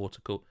 it's water,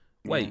 cool.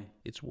 Wait,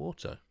 it's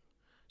water.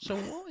 So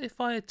what if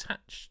I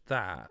attach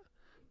that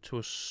to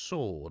a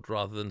sword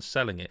rather than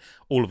selling it?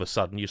 All of a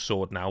sudden, your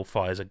sword now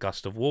fires a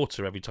gust of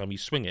water every time you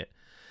swing it,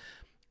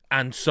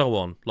 and so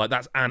on. Like,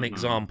 that's an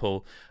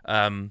example.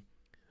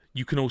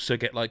 You can also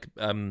get like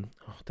I don't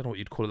know what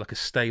you'd call it, like a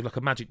stave, like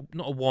a magic,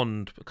 not a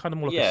wand, but kind of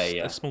more like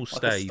a small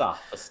stave, like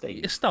a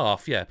stave. A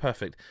staff, yeah,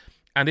 perfect.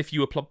 And if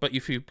you apply,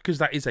 because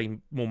that is a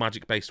more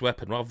magic based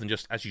weapon, rather than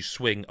just as you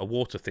swing a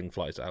water thing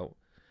flies out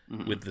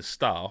with the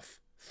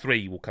staff,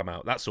 3 will come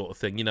out, that sort of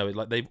thing.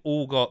 Like they've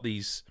all got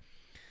these,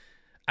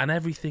 and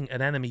everything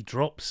an enemy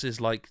drops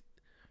is like.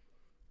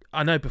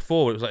 I know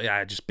before it was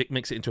like, just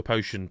mix it into a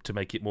potion to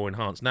make it more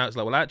enhanced. Now it's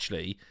like, well,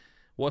 actually,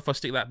 what if I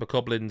stick that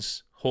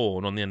Bokoblin's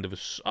horn on the end of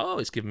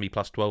it's given me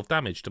plus 12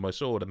 damage to my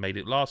sword and made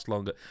it last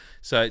longer.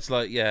 So it's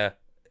like,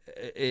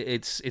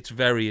 it's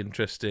very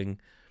interesting.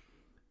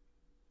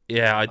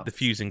 Yeah, the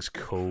fusing's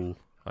cool,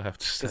 I have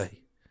to say.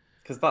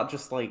 Because that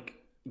just, like,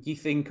 you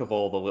think of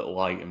all the little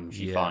items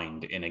you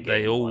find in a game.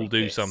 They all like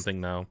do this.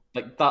 something now.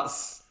 Like,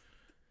 that's...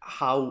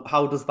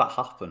 How does that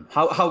happen?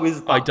 How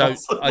is that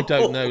possible? I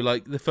don't know.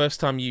 Like, the first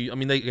time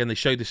they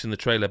showed this in the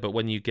trailer, but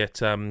when you get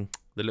the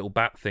little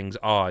bat thing's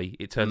eye,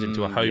 it turns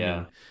into a homing.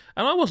 Yeah.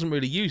 And I wasn't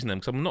really using them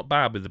because I'm not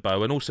bad with the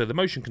bow, and also the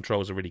motion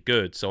controls are really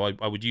good, so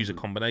I would use a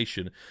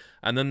combination.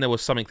 And then there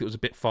was something that was a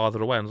bit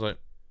farther away, and I was like,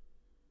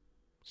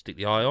 stick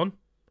the eye on,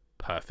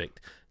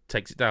 perfect,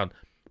 takes it down.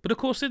 But of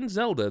course, in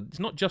Zelda, it's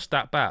not just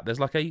that bat. There's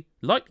like a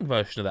lightning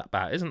version of that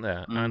bat, isn't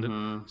there?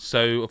 And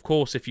so, of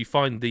course, if you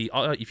find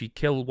if you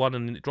kill one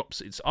and it drops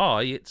its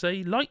eye, it's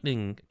a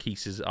lightning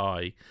Keese's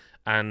eye.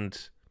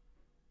 And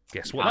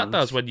guess what that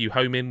does when you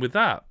home in with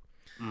that?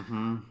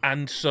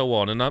 And so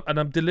on. And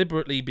I'm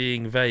deliberately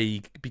being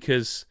vague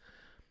because,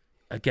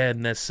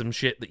 again, there's some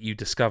shit that you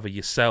discover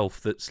yourself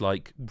that's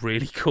like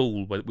really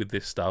cool with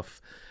this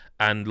stuff.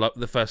 And like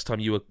the first time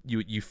you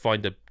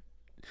find a,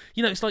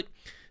 it's like.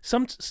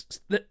 Some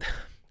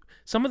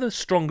of the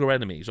stronger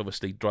enemies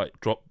obviously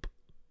drop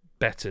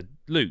better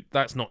loot.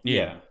 That's not new.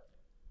 Yeah,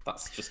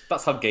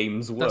 that's how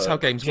games work. That's how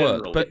games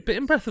work. But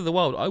in Breath of the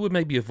Wild, I would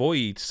maybe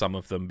avoid some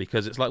of them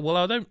because it's like,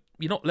 well,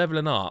 you're not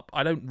leveling up.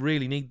 I don't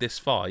really need this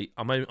fight.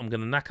 I'm going to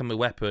knack on my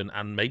weapon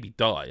and maybe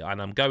die, and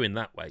I'm going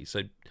that way.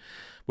 So,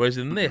 whereas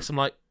in this, I'm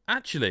like,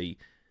 actually,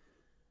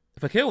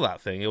 if I kill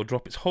that thing, it'll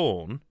drop its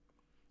horn,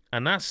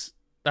 and that's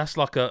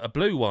like a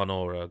blue one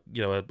or a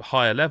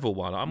higher level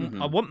one.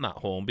 I want that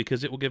horn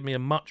because it will give me a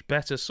much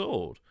better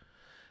sword.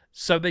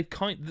 So they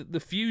the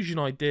fusion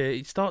idea,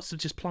 it starts to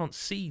just plant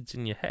seeds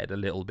in your head a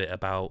little bit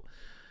about,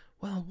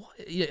 well,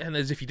 what, and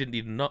as if you didn't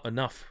need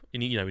enough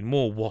in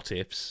more what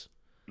ifs.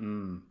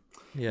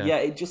 Yeah,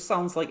 it just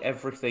sounds like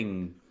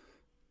everything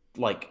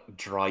like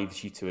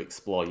drives you to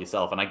explore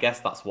yourself, and I guess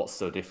that's what's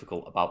so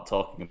difficult about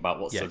talking about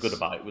what's so good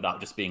about it without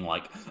just being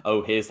like,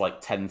 oh, here's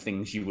like 10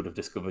 things you would have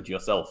discovered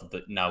yourself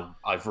that now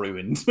I've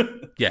ruined.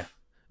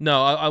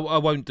 No, I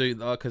won't do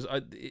that because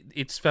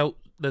it's felt,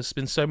 there's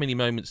been so many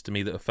moments to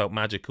me that have felt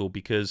magical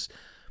because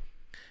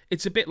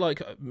it's a bit like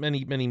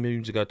many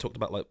moons ago I talked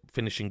about like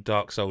finishing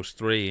Dark Souls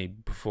 3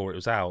 before it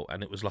was out,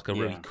 and it was like a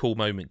really cool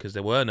moment because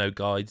there were no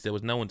guides, there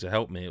was no one to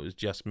help me, it was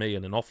just me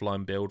and an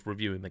offline build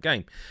reviewing the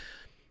game.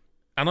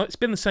 And it's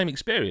been the same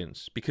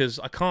experience because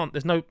I can't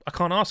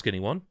ask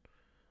anyone.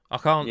 I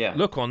can't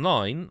look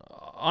online.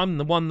 I'm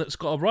the one that's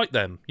got to write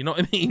them. You know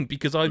what I mean?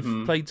 Because I've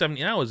played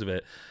 70 hours of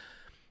it.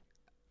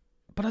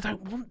 But I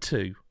don't want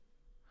to.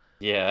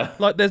 Yeah.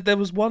 Like there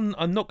was one,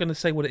 I'm not going to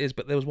say what it is,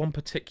 but there was one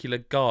particular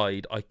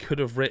guide I could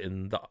have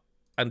written that,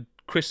 and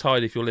Chris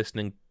Hyde, if you're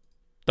listening,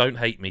 don't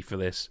hate me for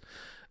this.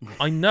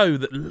 I know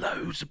that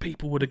loads of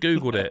people would have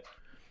Googled it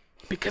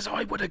because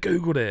I would have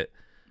Googled it.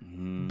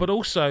 But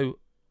also,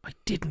 I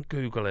didn't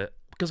Google it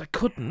because I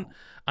couldn't,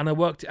 and I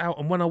worked it out.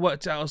 And when I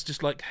worked it out, I was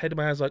just like, head of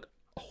my hands, like,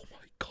 oh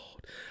my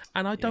God.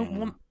 And I don't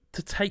want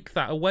to take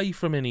that away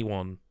from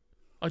anyone.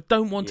 I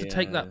don't want to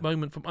take that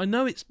moment from. I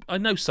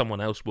know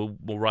someone else will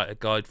write a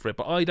guide for it,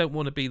 but I don't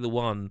want to be the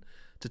one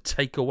to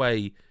take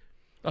away.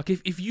 Like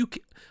if you,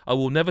 I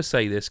will never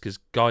say this because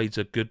guides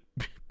are good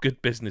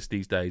business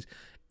these days.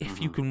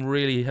 If you can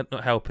really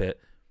not help it,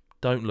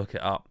 don't look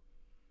it up.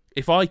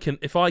 If I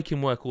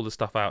can work all the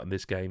stuff out in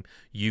this game,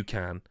 you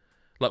can.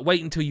 Like,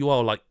 wait until you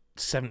are like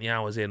 70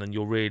 hours in and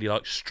you're really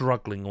like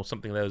struggling or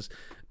something. There's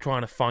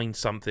trying to find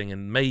something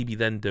and maybe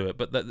then do it.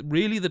 But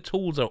really, the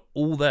tools are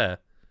all there.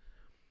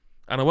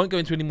 And I won't go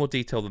into any more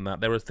detail than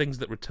that. There are things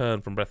that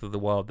return from Breath of the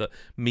Wild that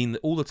mean that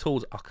all the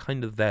tools are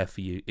kind of there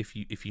for you if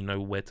you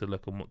know where to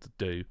look and what to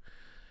do.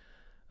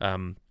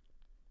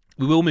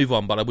 We will move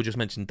on, but I would just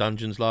mention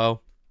dungeons,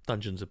 Lyle.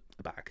 Dungeons are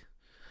back.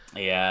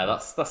 Yeah,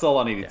 that's all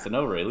I needed to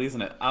know, really,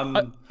 isn't it?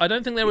 I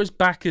don't think they're as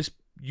back as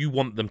you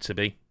want them to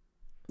be.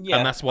 Yeah,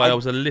 and that's why I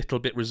was a little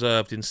bit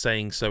reserved in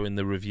saying so in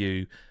the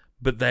review.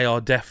 but they are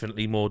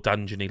definitely more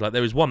dungeony. Like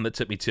there was one that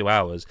took me 2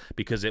 hours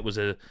because it was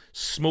a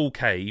small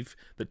cave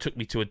that took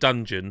me to a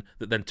dungeon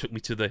that then took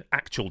me to the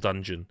actual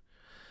dungeon.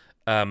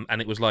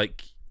 And it was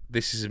like,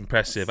 this is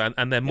impressive.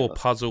 And they're more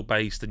puzzle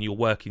based, and you're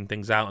working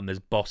things out, and there's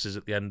bosses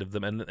at the end of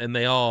them, and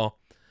they are.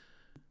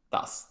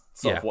 That's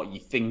sort of what you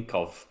think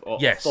of or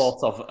yes.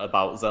 thought of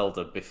about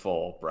Zelda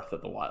before Breath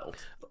of the Wild,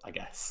 I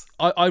guess.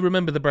 I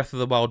remember the Breath of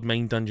the Wild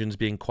main dungeons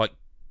being quite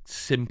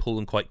simple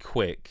and quite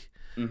quick.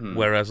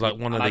 Whereas, like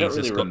one of these, I don't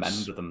really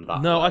remember them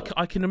that no, well.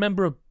 I can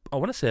remember. I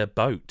want to say a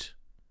boat,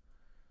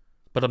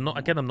 but I'm not.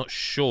 Again, I'm not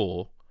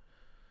sure.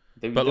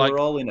 They were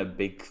all in a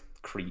big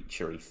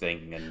creaturey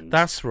thing, and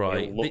that's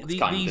right.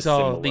 These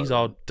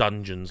are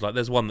dungeons. Like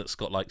there's one that's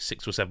got like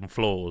 6 or 7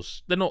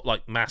 floors. They're not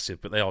like massive,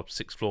 but they are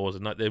 6 floors,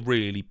 and like they're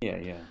really.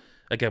 Yeah.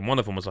 Again, one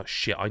of them was like,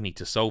 shit, I need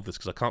to solve this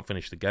because I can't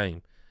finish the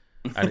game.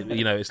 And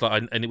it's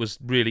like, and it was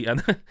really, and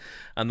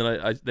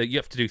then you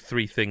have to do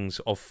 3 things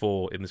of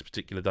 4 in this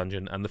particular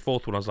dungeon, and the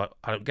 4th one I was like,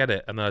 I don't get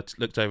it, and then I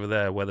looked over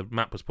there where the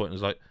map was pointing,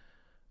 and I was like,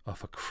 oh,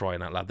 for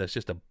crying out loud, there's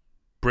just a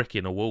brick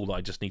in a wall that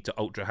I just need to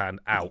ultra hand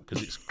out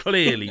because it's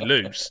clearly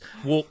loose.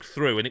 Walk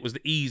through, and it was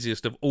the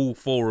easiest of all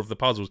 4 of the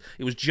puzzles.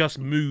 It was just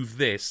move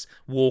this,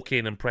 walk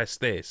in, and press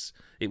this.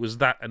 It was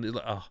that, and it was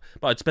like,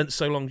 but I'd spent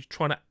so long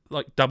trying to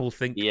like double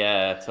think.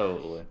 Yeah,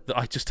 totally. That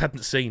I just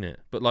hadn't seen it.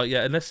 But like,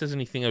 yeah, unless there's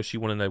anything else you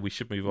want to know, we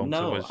should move on.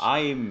 No,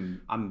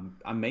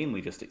 I'm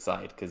mainly just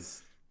excited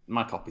because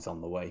my copy's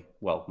on the way.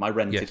 Well, my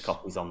rented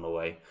copy's on the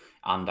way,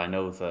 and I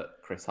know that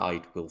Chris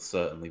Hyde will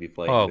certainly be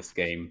playing this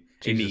game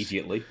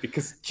immediately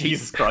because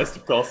Jesus Christ,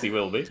 of course he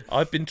will be.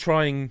 I've been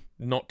trying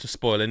not to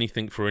spoil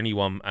anything for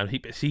anyone, and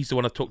he's the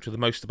one I've talked to the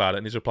most about it,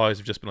 and his replies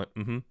have just been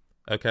like,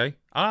 okay.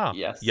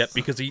 Yes. Yep,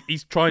 because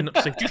he's trying not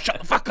to say, you shut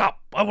the fuck up,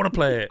 I want to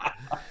play it.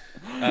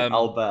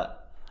 I'll bet.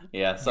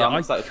 Yeah, so I'm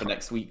excited for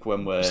next week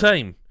when we're...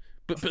 Same.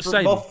 But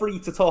same. More free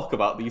to talk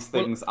about these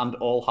things and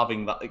all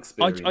having that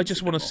experience. I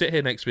just want to sit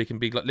here next week and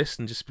be like,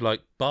 listen, just be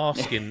like,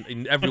 bask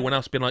in everyone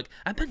else being like,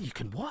 and then you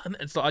can what? And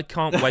it's like, I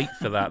can't wait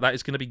for that. That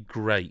is going to be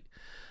great.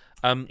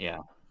 Yeah.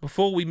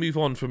 Before we move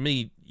on from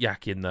me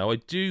yakking, though, I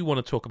do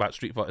want to talk about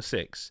Street Fighter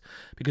 6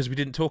 because we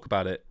didn't talk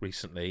about it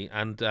recently.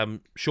 And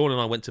Sean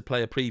and I went to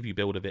play a preview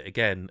build of it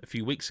again a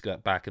few weeks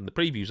back, and the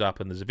preview's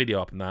up and there's a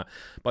video up and that.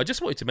 But I just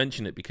wanted to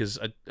mention it because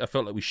I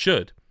felt like we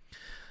should.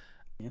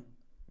 Yeah.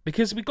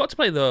 Because we got to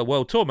play the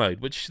World Tour mode,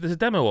 which there's a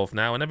demo of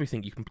now and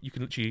everything. You can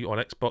literally on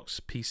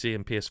Xbox, PC,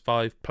 and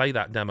PS5 play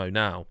that demo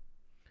now.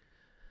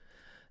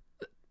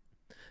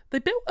 They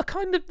built they've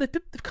kind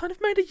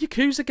of made a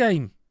Yakuza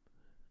game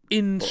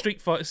in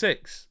Street Fighter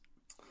 6.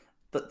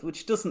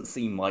 Which doesn't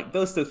seem like...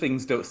 Those 2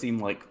 things don't seem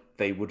like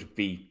they would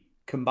be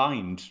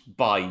combined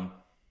by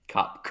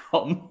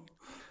Capcom.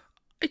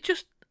 It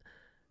just...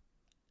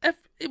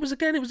 It was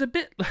a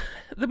bit...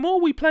 The more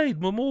we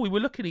played, the more we were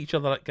looking at each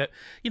other like...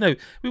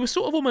 we were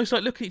sort of almost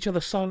like looking at each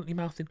other silently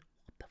mouthing,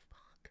 what the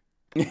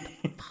fuck?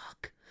 What the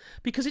fuck?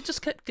 Because it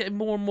just kept getting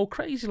more and more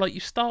crazy. Like, you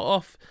start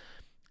off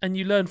and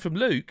you learn from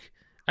Luke,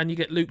 and you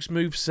get Luke's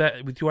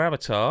moveset with your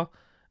avatar,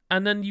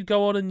 and then you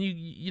go on and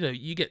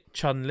you get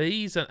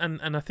Chun-Li's,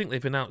 and I think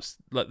they've announced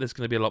like there's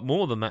going to be a lot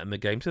more than that in the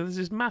game. So there's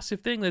this massive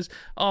thing. There's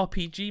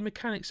RPG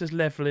mechanics. There's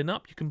leveling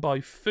up. You can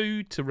buy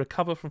food to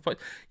recover from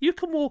fights. You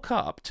can walk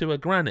up to a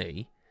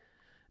granny,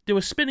 do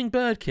a spinning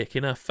bird kick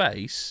in her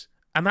face,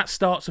 and that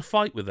starts a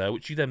fight with her,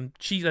 which she then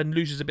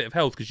loses a bit of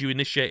health because you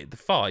initiated the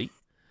fight.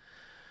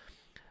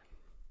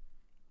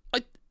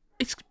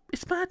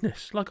 It's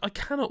madness. Like, I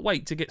cannot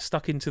wait to get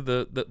stuck into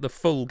the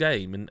full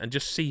game and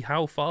just see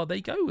how far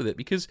they go with it,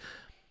 because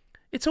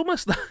it's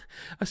almost like...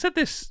 I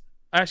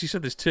actually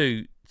said this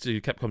to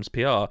Capcom's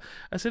PR.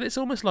 I said it's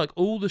almost like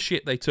all the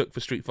shit they took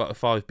for Street Fighter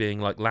 5 being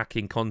like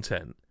lacking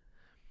content,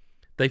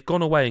 they've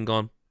gone away and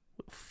gone,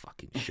 we'll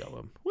fucking show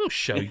them. We'll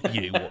show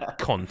you what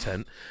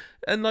content.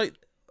 And like,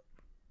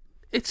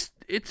 it's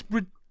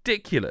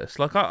ridiculous.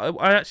 Like, I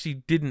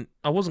actually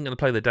wasn't going to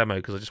play the demo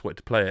because I just wanted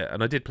to play it,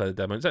 and I did play the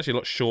demo. It's actually a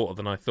lot shorter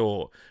than I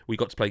thought. We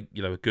got to play,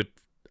 a good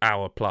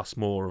hour plus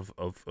more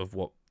of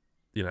what,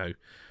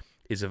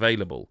 is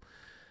available.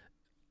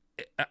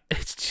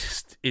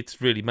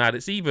 It's really mad.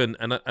 It's even,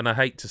 and I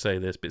hate to say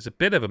this, but it's a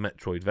bit of a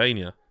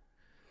Metroidvania.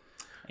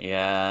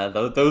 Yeah,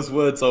 those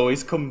words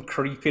always come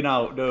creeping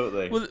out, don't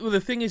they? Well, the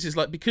thing is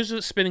like, because of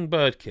the spinning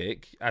bird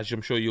kick, as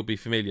I'm sure you'll be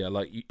familiar,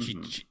 like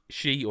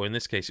she, or in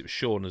this case it was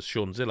Sean as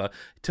Seanzilla,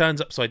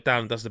 turns upside down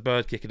and does the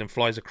bird kick and then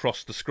flies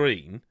across the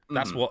screen.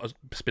 That's what a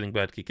spinning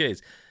bird kick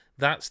is.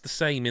 That's the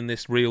same in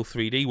this real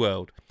 3D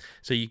world.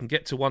 So you can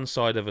get to one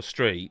side of a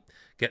street,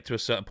 get to a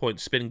certain point,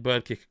 spinning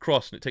bird kick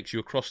across, and it takes you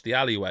across the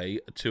alleyway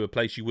to a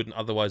place you wouldn't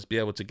otherwise be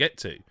able to get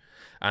to.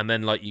 And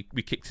then, like,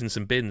 we kicked in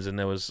some bins, and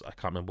there was... I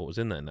can't remember what was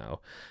in there now.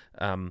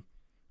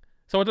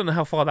 So I don't know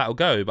how far that'll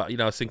go, but,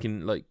 I was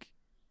thinking, like,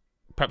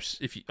 perhaps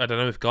I don't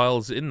know if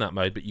Guile's in that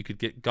mode, but you could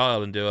get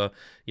Guile and do a,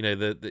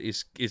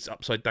 his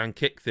upside-down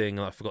kick thing,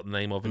 I forgot the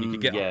name of, and you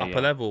could get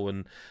upper level.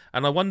 And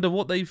I wonder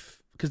what they've...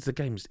 Because the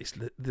game's...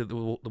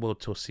 The World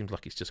Tour seems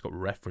like it's just got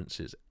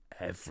references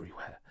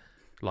everywhere.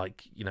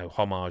 Like,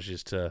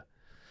 homages to...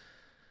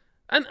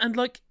 And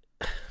like,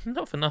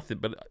 not for nothing,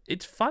 but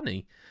it's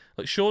funny.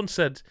 Like Sean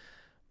said,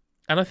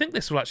 and I think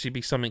this will actually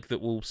be something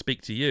that will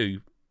speak to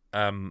you.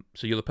 So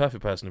you're the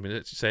perfect person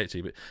to say it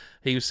to. But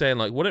he was saying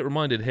like what it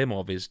reminded him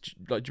of is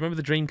like, do you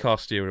remember the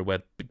Dreamcast era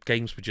where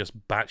games were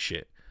just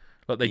batshit?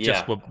 Like they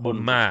just were 100%.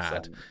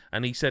 mad.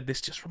 And he said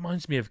this just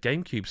reminds me of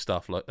GameCube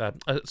stuff, like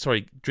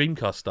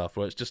Dreamcast stuff,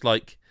 where it's just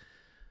like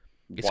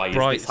it's Why is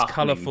bright, this it's happening?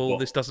 colourful. But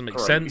This doesn't make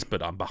great. sense,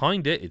 but I'm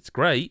behind it. It's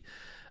great.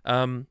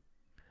 And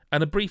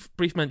a brief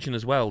mention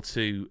as well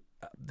to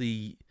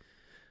the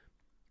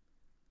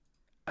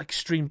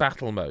extreme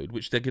battle mode,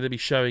 which they're going to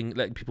be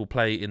letting people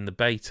play in the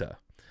beta,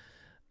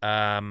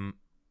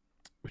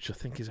 which I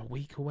think is a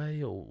week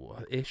away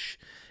or ish.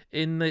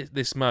 In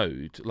this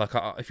mode, like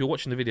if you're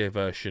watching the video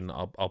version,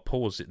 I'll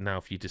pause it now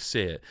for you to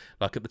see it.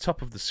 Like at the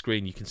top of the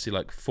screen, you can see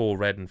like 4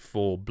 red and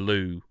 4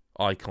 blue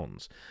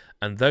icons.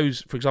 And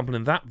those, for example,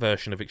 in that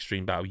version of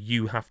Extreme Battle,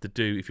 you have to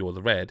do, if you're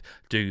the red,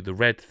 do the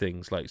red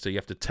things. Like, so you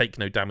have to take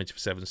no damage for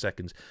 7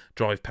 seconds,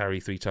 drive parry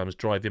 3 times,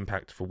 drive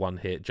impact for 1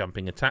 hit,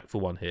 jumping attack for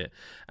 1 hit.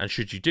 And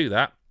should you do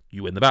that,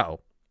 you win the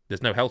battle.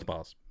 There's no health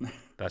bars.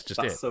 That's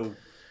just it. So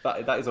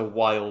that is a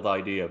wild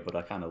idea, but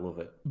I kind of love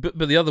it.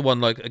 But the other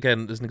one, like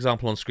again, there's an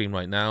example on screen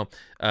right now.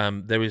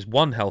 There is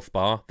 1 health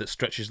bar that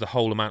stretches the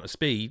whole amount of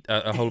speed,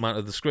 a whole amount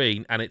of the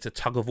screen, and it's a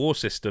tug of war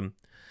system.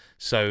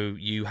 So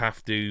you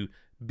have to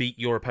beat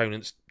your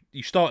opponents.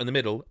 You start in the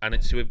middle, and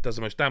it's whoever does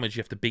the most damage.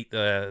 You have to beat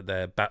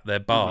their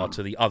bar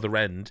to the other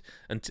end.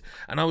 And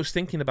I was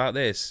thinking about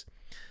this.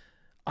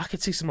 I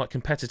could see some like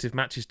competitive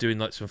matches doing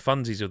like some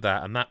funsies of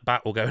that, and that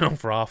battle going on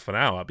for half an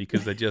hour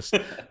because they're just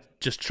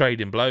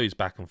trading blows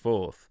back and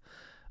forth.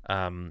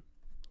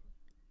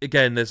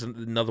 Again, there's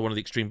another one of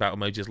the extreme battle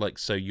modes is like,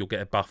 so you'll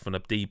get a buff and a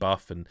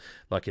debuff, and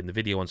like in the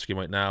video on screen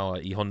right now,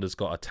 E Honda's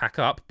got attack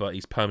up, but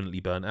he's permanently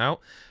burnt out,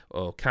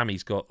 or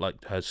Cammy's got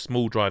like her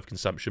small drive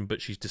consumption,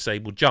 but she's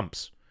disabled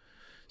jumps.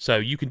 So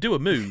you can do a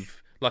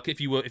move like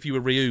if you were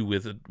Ryu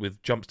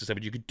with jumps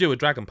disabled, you could do a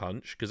dragon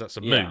punch because that's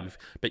a move,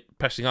 but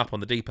pressing up on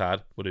the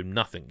D-pad will do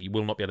nothing. You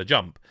will not be able to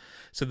jump.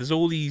 So there's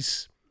all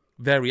these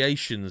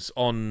variations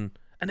on.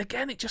 And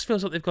again, it just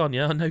feels like they've gone,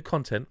 no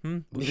content.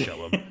 We'll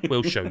show them.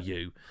 We'll show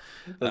you.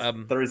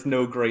 There is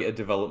no greater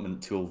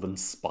development tool than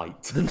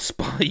spite.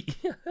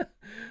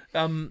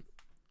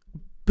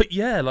 But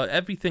yeah, like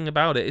everything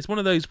about it, it's one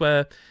of those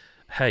where,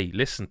 hey,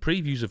 listen,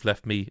 previews have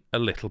left me a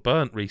little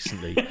burnt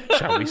recently,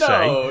 shall we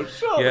say?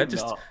 Yeah,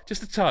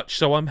 just a touch.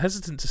 So I'm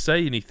hesitant to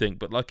say anything,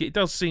 but like it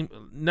does seem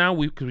now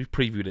because we've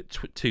previewed it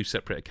 2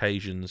 separate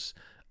occasions.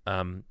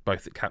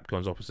 Both at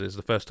Capcom's offices.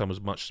 The first time was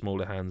much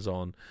smaller,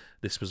 hands-on.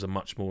 This was a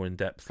much more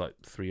in-depth, like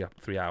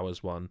 3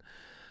 hours one.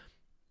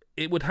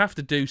 It would have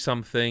to do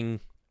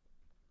something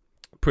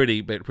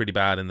pretty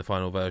bad in the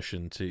final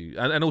version to,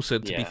 and also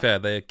to be fair,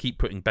 they keep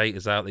putting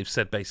betas out. They've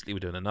said basically we're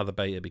doing another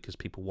beta because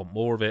people want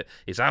more of it.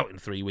 It's out in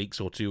 3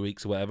 weeks or 2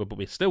 weeks or whatever, but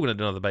we're still going to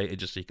do another beta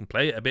just so you can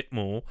play it a bit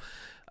more.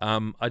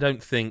 I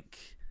don't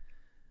think.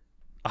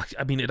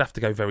 I mean, it'd have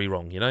to go very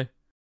wrong, you know.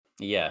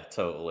 Yeah,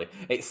 totally.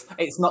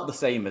 It's not the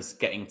same as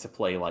getting to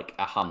play like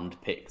a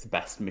hand-picked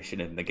best mission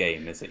in the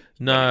game, is it?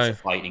 No, when it's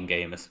a fighting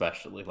game,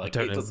 especially. Like,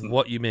 I don't know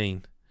what you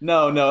mean.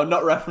 No,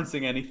 not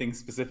referencing anything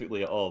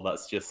specifically at all.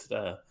 That's just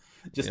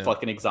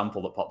like an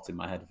example that popped in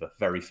my head of a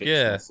very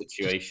fictional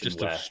situation.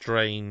 Just a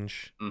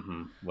strange.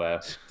 Where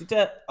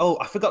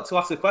I forgot to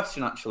ask a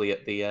question actually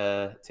at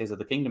the Tears of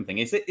the Kingdom thing.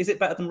 Is it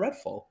better than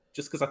Redfall?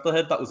 Just because I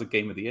heard that was a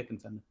Game of the Year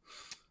contender.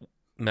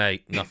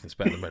 Mate, nothing's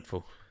better than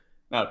Redfall.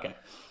 Okay.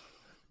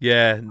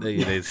 Yeah,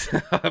 it is.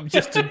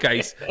 just in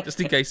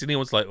case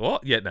anyone's like,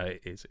 what? Yeah, no,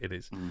 it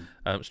is.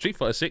 Street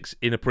Fighter 6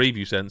 in a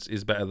preview sense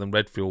is better than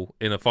Redfall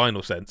in a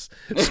final sense.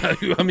 So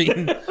I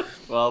mean,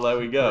 well, there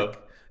we go. Like,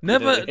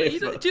 never.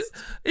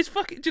 It's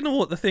fucking. Do you know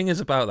what the thing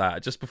is about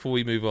that? Just before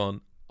we move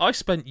on, I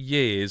spent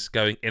years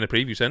going in a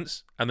preview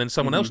sense, and then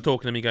someone else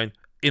talking to me going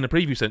in a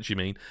preview sense. You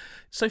mean?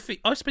 So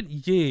I spent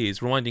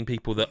years reminding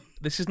people that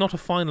this is not a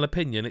final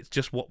opinion. It's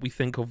just what we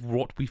think of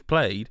what we've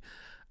played.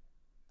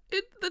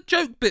 The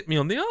joke bit me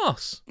on the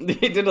arse.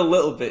 It did a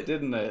little bit,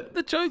 didn't it?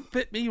 The joke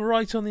bit me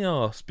right on the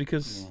arse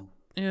because,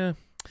 yeah.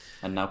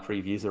 And now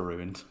previews are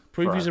ruined.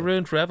 Previews are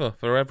ruined forever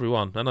for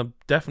everyone. And I'm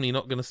definitely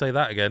not going to say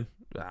that again.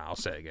 I'll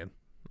say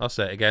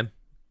it again.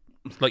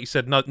 Like you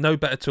said, no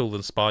better tool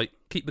than spite.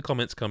 Keep the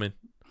comments coming.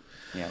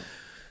 Yeah.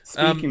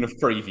 Speaking of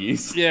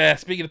previews. Yeah,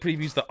 speaking of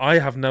previews that I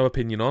have no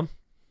opinion on.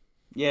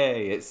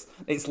 Yay,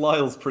 it's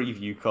Lyle's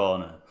preview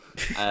corner.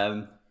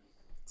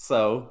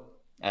 So...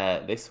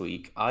 this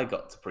week, I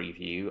got to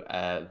preview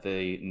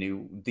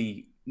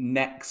the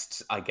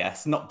next, I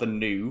guess, not the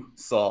new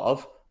sort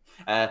of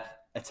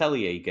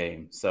Atelier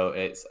game. So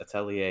it's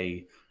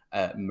Atelier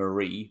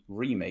Marie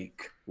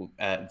Remake,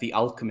 The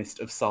Alchemist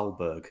of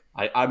Salzburg.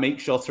 I make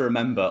sure to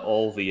remember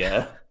all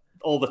the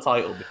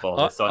title before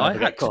this, so I never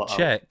get caught out.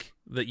 I had to check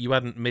that you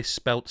hadn't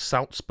misspelt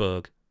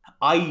Salzburg.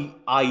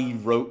 I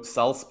wrote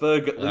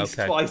Salzburg at least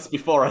twice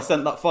before I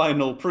sent that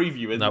final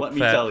preview in. Let me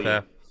tell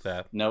you.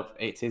 Fair. Nope,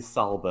 it is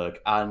Salzburg.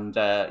 And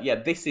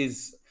this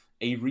is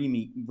a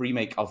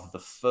remake of the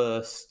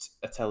first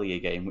Atelier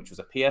game, which was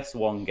a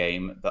PS1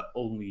 game that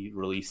only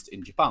released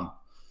in Japan.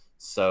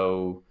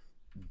 So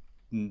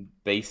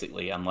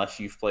basically, unless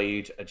you've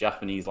played a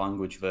Japanese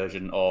language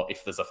version, or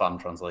if there's a fan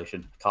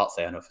translation, I can't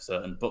say I know for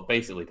certain, but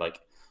basically,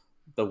 like,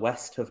 the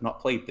West have not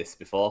played this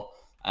before.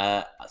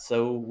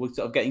 So we're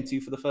sort of getting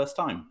to for the first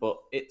time. But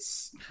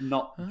it's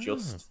not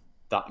just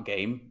that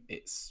game,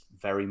 it's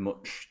very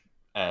much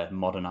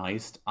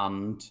modernized,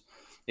 and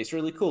it's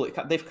really cool.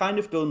 They've kind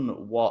of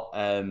done what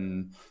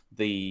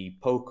the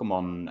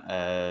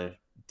Pokemon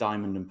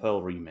Diamond and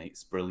Pearl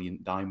remakes,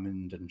 Brilliant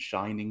Diamond and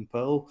Shining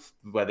Pearl,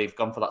 where they've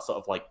gone for that sort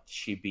of like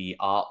chibi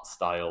art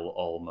style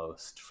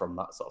almost from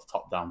that sort of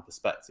top-down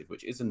perspective,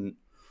 which isn't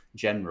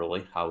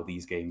generally how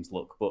these games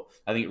look, but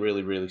I think it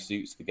really, really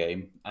suits the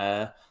game.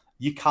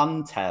 You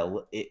can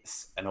tell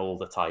it's an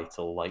older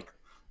title, like,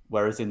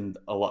 whereas in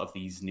a lot of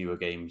these newer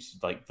games,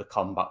 like, the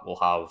combat will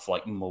have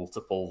like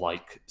multiple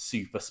like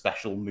super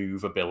special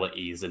move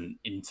abilities and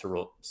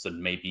interrupts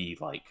and maybe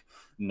like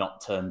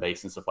not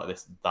turn-based and stuff like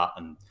this and that.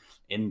 And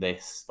in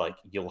this, like,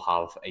 you'll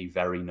have a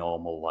very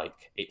normal,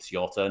 like, it's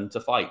your turn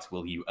to fight.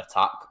 Will you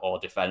attack or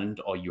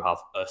defend, or you have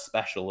a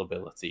special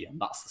ability, and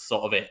that's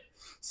sort of it.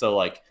 So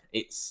like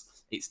it's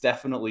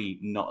definitely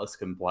not as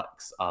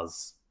complex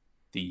as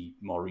the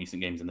more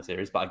recent games in the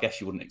series, but I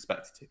guess you wouldn't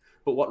expect it to.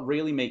 But what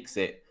really makes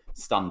it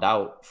stand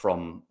out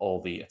from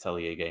all the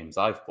Atelier games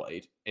I've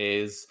played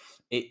is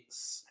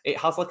it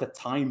has like a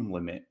time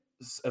limit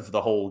of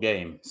the whole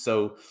game.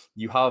 So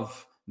you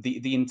have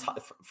the entire,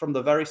 from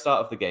the very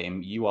start of the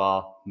game, you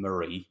are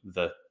Marie,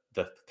 the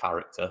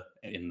character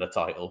in the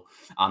title,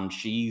 and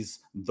she's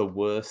the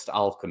worst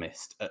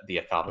alchemist at the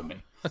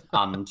academy.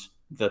 And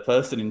the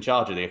person in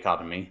charge of the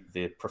academy,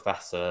 the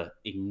Professor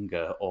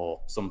Inga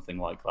or something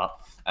like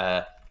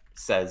that,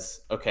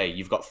 says, okay,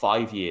 you've got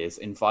 5 years.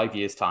 In 5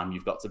 years' time,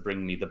 you've got to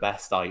bring me the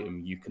best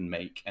item you can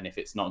make. And if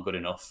it's not good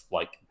enough,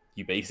 like,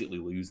 you basically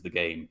lose the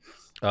game.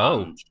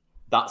 Oh. And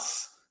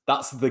that's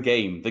the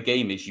game. The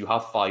game is you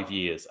have 5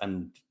 years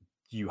and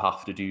you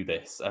have to do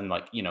this. And,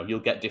 like, you know, you'll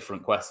get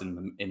different quests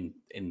in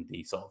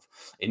the sort of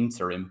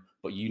interim,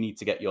 but you need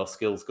to get your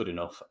skills good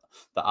enough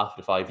that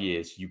after 5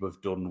 years you have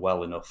done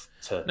well enough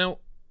to. Now,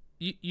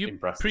 you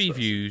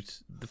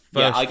previewed the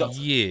first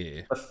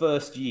year. The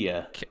first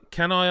year.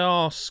 Can I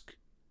ask?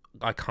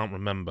 I can't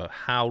remember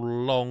how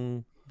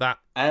long that.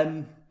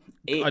 I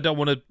don't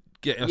want to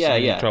get us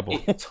in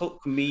trouble. It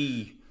took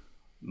me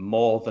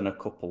more than a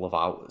couple of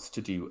hours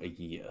to do a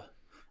year,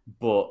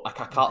 but I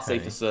can't say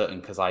for certain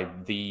because I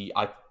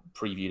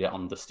previewed it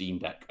on the Steam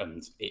Deck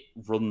and it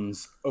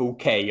runs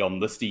okay on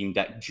the Steam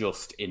Deck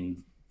just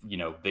in, you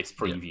know, this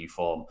preview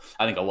form.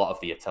 I think a lot of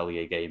the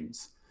Atelier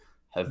games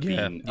have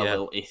been a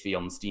little iffy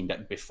on Steam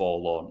Deck before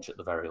launch at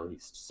the very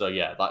least. So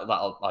yeah, that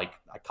like,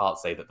 I can't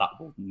say that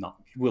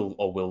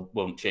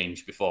won't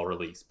change before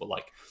release, but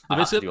like I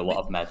have to do a lot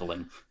of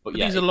meddling. But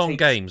yeah, these are long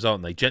games,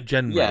 aren't they?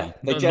 Generally, yeah,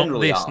 they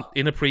generally not this, are.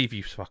 In a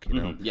preview, fucking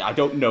hell. Yeah, I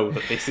don't know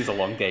that this is a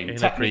long game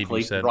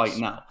technically right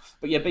now,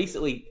 but yeah,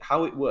 basically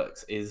how it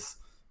works is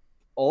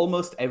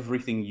almost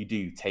everything you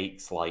do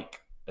takes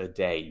like a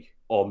day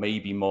or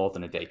maybe more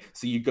than a day.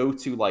 So you go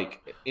to,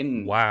 like,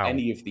 in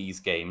any of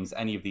these games,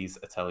 any of these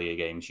Atelier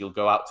games, you'll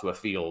go out to a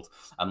field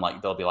and, like,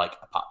 there'll be like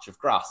a patch of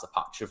grass, a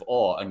patch of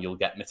ore, and you'll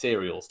get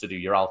materials to do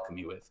your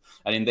alchemy with.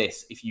 And in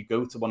this, if you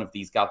go to one of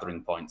these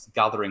gathering points,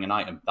 gathering an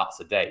item, that's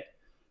a day.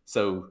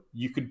 So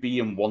you could be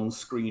in one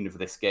screen of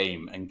this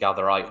game and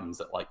gather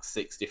items at like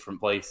 6 different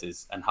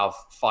places and have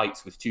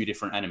fights with 2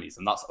 different enemies.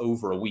 And that's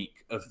over a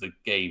week of the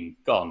game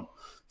gone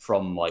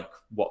from like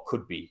what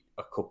could be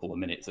a couple of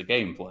minutes of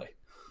gameplay.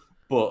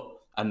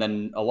 And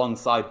then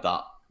alongside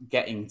that,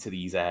 getting to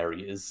these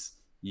areas,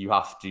 you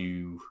have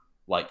to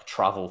like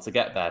travel to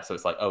get there. So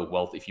it's like, oh,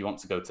 well, if you want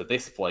to go to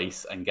this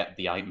place and get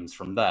the items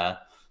from there,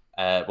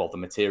 the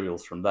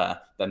materials from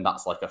there, then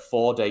that's like a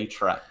 4-day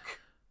trek.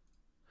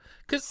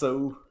 Because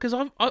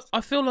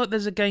I feel like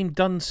there's a game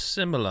done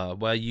similar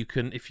where you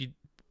can, if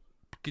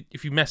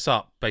you mess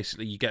up,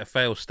 basically you get a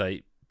fail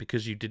state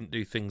because you didn't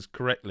do things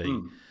correctly.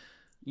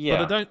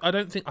 Yeah, but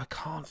I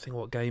can't think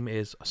what game it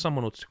is.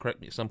 Someone ought to correct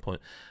me at some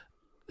point.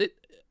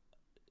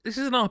 This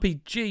is an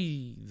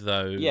RPG,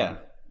 though. Yeah,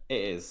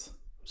 it is.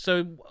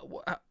 So,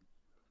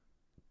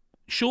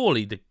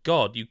 surely, to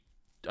God,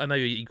 I know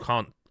you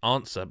can't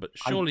answer, but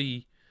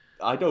surely...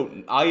 I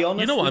honestly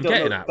you know what I'm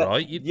getting at,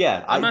 right?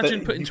 I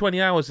imagine putting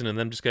 20 hours in and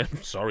then just going,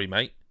 sorry,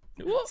 mate.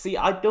 What? See,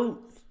 I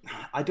don't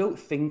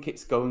think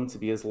it's going to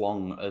be as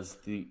long as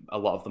a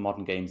lot of the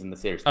modern games in the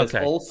series. There's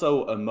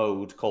also a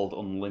mode called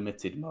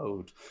Unlimited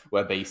Mode,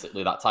 where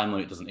basically that time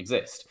limit doesn't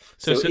exist.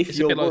 So it's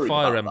a bit like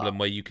Fire Emblem,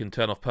 where you can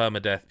turn off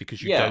permadeath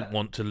because you don't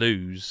want to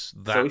lose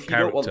that character. So if you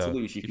don't want to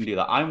lose, you can do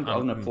that. I'm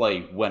going to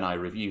play when I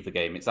review the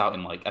game. It's out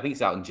in I think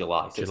it's out in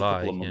July, so it's a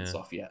couple of months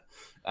off yet.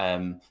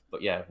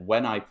 But yeah,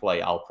 when I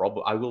play, I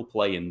will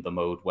play in the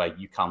mode where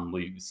you can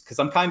lose, because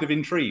I'm kind of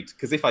intrigued.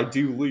 Because if I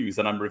do lose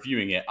and I'm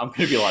reviewing it, I'm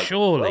going to be like,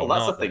 surely well,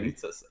 that's a thing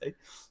to say.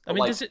 But I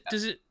mean,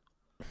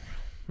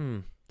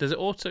 does Does it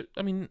auto?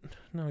 I mean,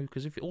 no,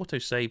 because if you auto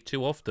save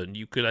too often,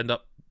 you could end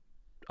up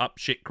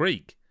shit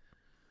creek.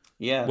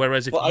 Yeah.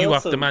 Whereas if But you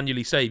have to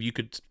manually save, you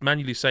could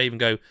manually save and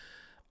go,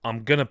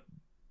 I'm gonna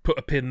put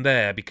a pin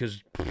there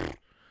because.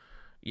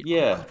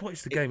 Yeah. God, what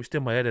is the game? It's still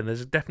in my head, and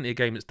there's definitely a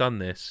game that's done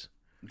this.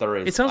 There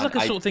is. It sounds like a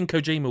sort of thing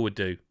Kojima would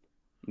do.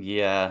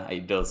 Yeah,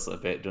 it does a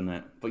bit, doesn't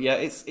it? But yeah,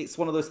 it's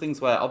one of those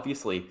things where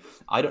obviously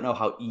I don't know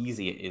how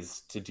easy it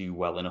is to do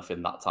well enough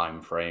in that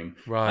time frame.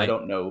 Right. I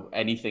don't know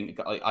anything.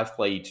 I've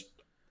played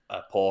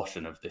a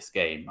portion of this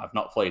game. I've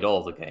not played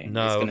all the game.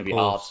 No, it's going to of be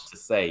hard course. to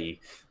say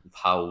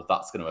how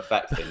that's going to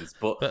affect things.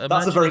 But, But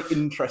that's a imagine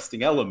very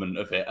interesting element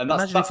of it, and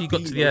that's if you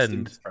got to the most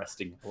end.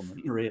 interesting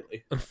element,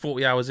 really. And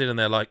 40 hours in, and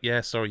they're like,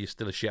 "Yeah, sorry, you're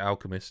still a shit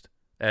alchemist."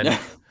 And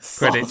Yeah.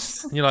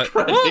 credits. And you're like,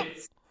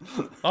 Credits.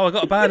 "What? Oh, I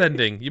got a bad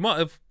ending." You might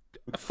have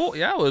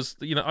 40 hours.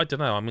 You know, I don't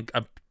know. I'm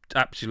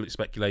absolute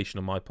speculation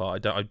on my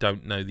part. I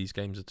don't know these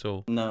games at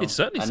all. No, It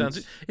certainly and-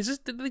 sounds.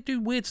 Did they do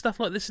weird stuff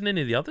like this in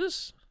any of the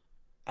others?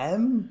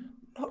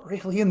 Not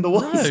really in the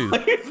ones No.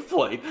 I've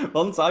played.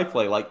 Ones I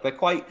play, like they're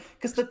quite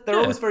because they're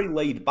always very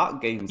laid back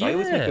games. I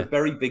always make Yeah. a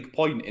very big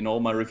point in all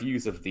my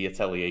reviews of the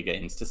Atelier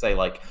games to say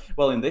like,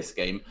 well, in this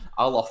game,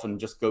 I'll often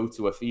just go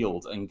to a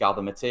field and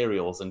gather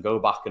materials and go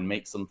back and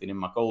make something in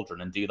my cauldron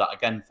and do that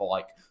again for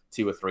like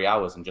 2 or 3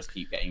 hours and just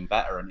keep getting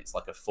better. And it's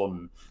like a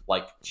fun,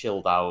 like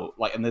chilled out,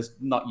 like, and there's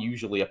not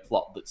usually a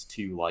plot that's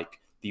too like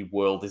the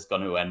world is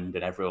going to end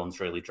and everyone's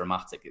really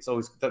dramatic. It's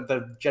always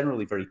they're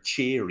generally very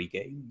cheery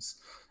games.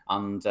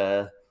 And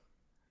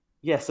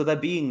yeah, so there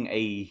being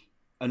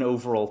an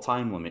overall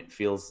time limit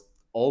feels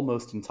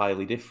almost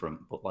entirely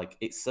different, but like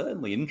it's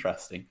certainly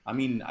interesting. I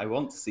mean, I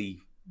want to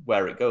see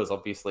where it goes.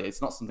 Obviously,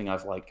 it's not something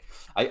I've like.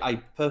 I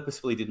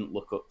purposefully didn't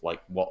look up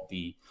like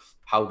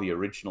how the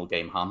original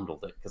game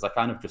handled it because I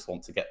kind of just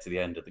want to get to the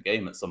end of the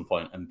game at some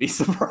point and be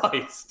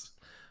surprised.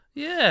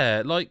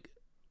 Yeah, like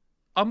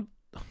I'm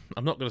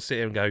not going to sit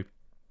here and go,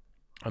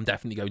 I'm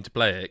definitely going to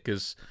play it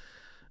because,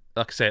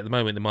 like I say, at the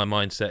moment in my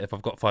mindset, if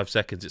I've got 5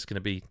 seconds, it's going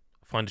to be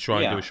find a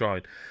shrine, do a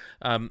shrine.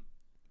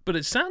 But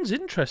it sounds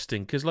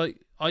interesting because, like,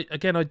 I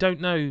don't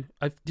know.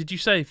 Did you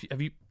say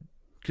have you?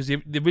 Because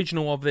the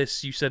original of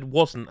this you said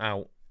wasn't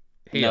out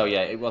here. No,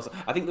 yeah, it was.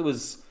 I think there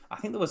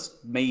was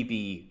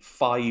maybe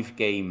 5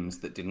 games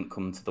that didn't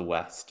come to the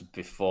West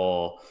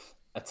before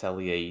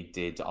Atelier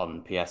did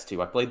on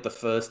PS2. I played the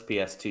first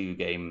PS2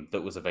 game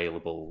that was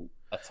available,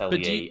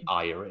 Atelier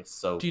Iris.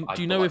 So do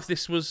you know if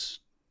this was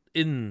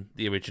in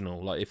the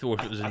original, like if it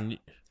was in?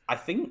 I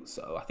think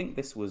so. I think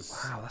this was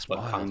that's like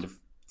wild. kind of.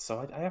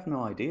 So I have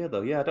no idea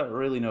though. Yeah, I don't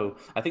really know.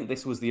 I think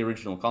this was the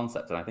original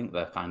concept, and I think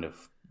they're kind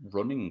of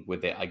running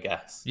with it. I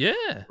guess.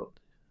 Yeah.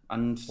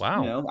 And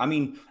wow. You know, I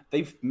mean,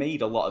 they've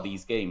made a lot of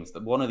these games.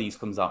 That one of these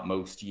comes out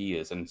most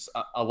years, and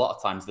a lot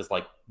of times there's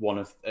like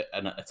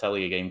an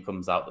Atelier game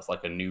comes out that's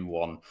like a new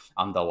one,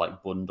 and they'll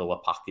like bundle a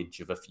package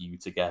of a few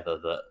together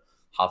that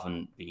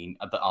aren't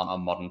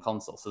on modern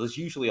consoles. So there's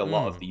usually a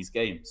lot of these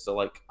games. So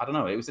like, I don't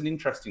know, it was an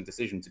interesting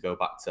decision to go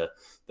back to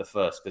the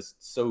first because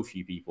so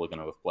few people are going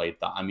to have played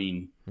that. I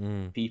mean,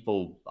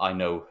 people I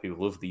know who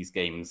love these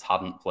games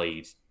hadn't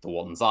played the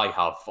ones I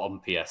have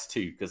on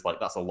PS2 because like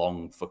that's a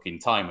long fucking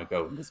time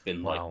ago. There's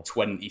been like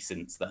 20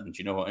 since then. Do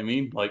you know what I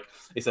mean? Like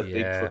it's a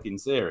big fucking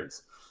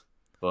series.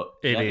 But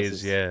it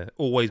is.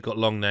 Always got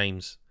long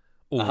names.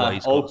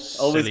 Always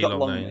got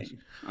long names.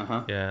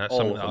 Yeah, that's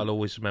something that I'll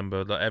always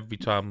remember. Like every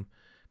time,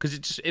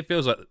 because it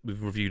feels like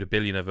we've reviewed a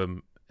billion of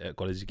them at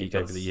God Is a Geek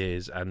over the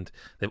years, and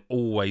they've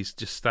always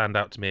just stand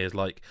out to me as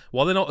like,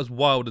 while they're not as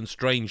wild and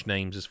strange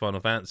names as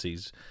Final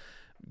Fantasies,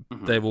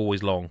 they're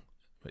always long.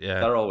 Yeah,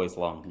 they're always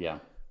long. Yeah,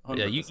 100%.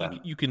 yeah.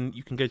 You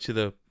can go to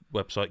the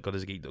website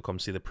godisageek.com,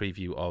 see the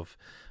preview of.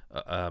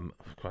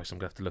 Christ, I'm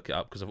gonna have to look it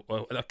up because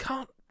I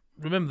can't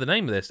remember the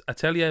name of this.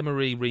 Atelier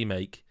Marie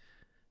Remake.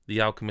 The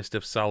Alchemist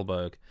of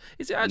Salzburg.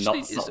 Is it actually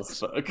not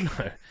Salzburg?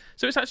 No.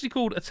 So it's actually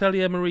called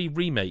Atelier Marie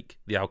Remake,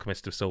 The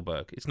Alchemist of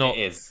Salzburg. It's not.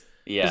 It is.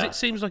 Yeah. Because it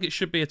seems like it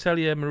should be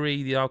Atelier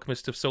Marie, The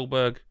Alchemist of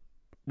Salzburg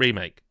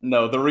Remake.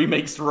 No, the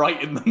remake's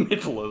right in the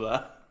middle of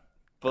that.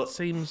 But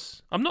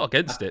seems. I'm not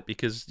against it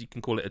because you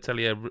can call it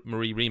Atelier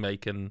Marie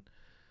Remake, and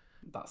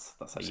that's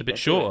how it's you a bit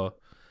shorter.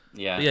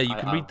 Yeah. But yeah, you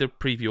can read the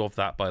preview of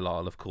that by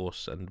Lyle, of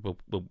course, and we'll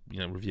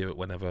review it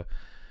whenever.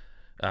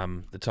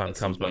 The time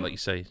comes, but like you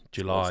say,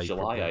 July.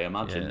 July, I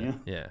imagine.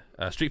 Yeah.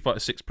 Street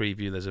Fighter 6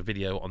 preview. There's a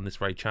video on this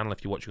very channel.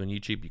 If you're watching on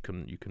YouTube, you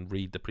can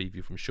read the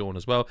preview from Sean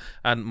as well.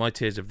 And my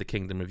Tears of the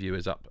Kingdom review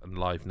is up and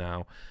live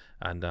now.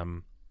 And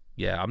I'm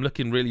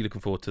really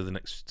looking forward to the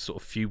next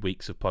sort of few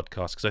weeks of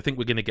podcasts because I think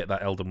we're going to get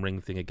that Elden Ring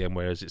thing again,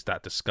 whereas it's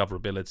that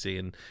discoverability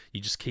and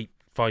you just keep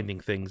finding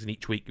things, and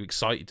each week you're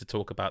excited to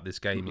talk about this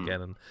game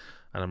again.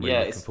 And I'm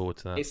really looking forward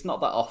to that. It's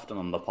not that often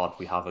on the pod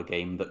we have a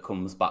game that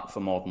comes back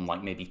for more than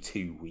like maybe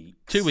 2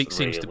 weeks. 2 weeks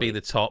seems to be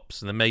the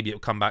tops, and then maybe it'll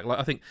come back. Like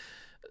I think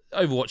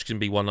Overwatch can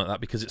be one like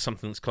that because it's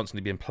something that's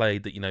constantly being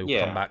played that will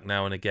come back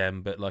now and again.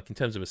 But like in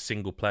terms of a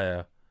single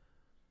player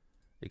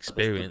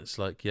experience,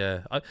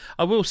 I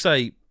will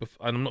say,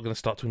 and I'm not going to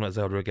start talking about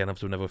Zelda again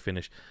after we'll never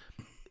finish.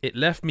 It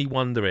left me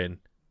wondering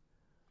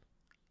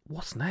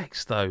what's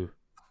next though?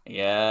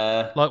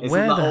 Yeah, Like,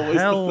 isn't that always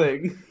the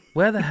thing?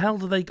 Where the hell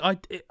do they?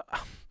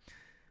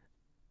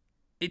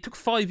 It took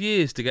 5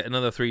 years to get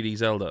another 3D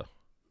Zelda.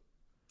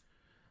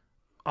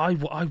 I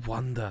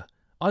wonder.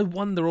 I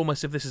wonder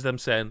almost if this is them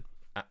saying,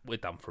 we're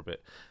done for a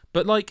bit.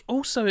 But, like,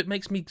 also it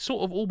makes me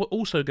sort of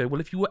also go, well,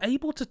 if you were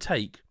able to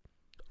take,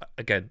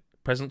 again,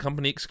 present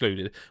company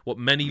excluded, what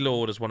many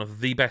laud as one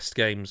of the best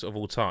games of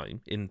all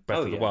time in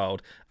Breath of the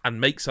Wild, and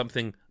make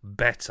something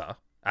better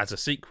as a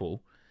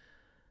sequel,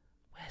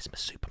 where's my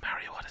Super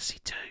Mario Odyssey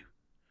 2?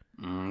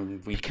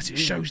 Because it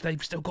shows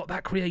they've still got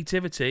that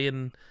creativity,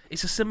 and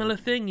it's a similar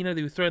thing. You know,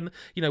 they were throwing,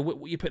 you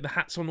know, you put the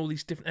hats on all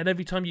these different, and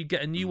every time you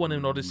get a new one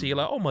in Odyssey, you're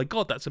like, oh my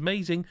god, that's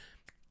amazing.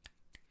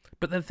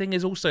 But the thing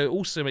is,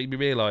 also made me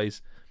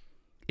realise,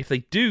 if they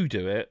do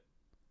it,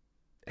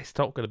 it's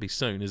not going to be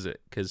soon, is it?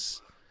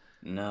 Because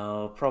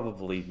no,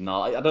 probably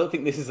not. I don't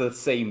think this is a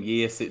same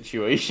year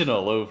situation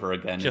all over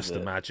again. Just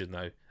imagine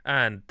though,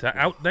 and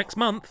out next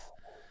month.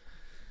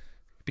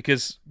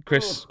 Because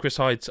Chris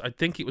Hyde, I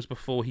think it was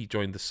before he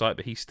joined the site,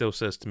 but he still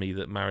says to me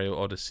that Mario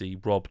Odyssey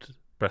robbed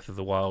Breath of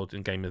the Wild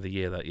in Game of the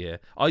Year that year.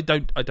 I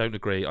don't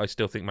agree. I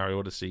still think Mario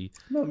Odyssey.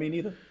 No, me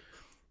neither.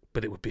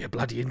 But it would be a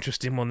bloody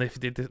interesting one if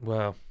it did this.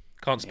 Well,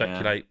 can't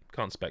speculate. Yeah.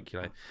 Can't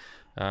speculate.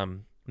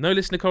 No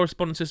listener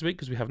correspondence this week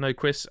because we have no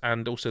Chris,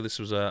 and also this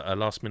was a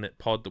last minute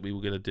pod that we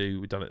were going to do.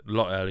 We've done it a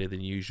lot earlier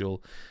than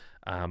usual.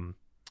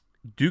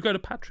 Do go to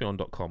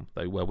patreon.com,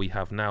 though, where we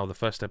have now the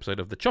first episode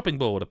of The Chopping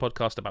Board, a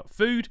podcast about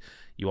food.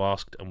 You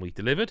asked and we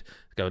delivered.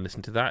 Go and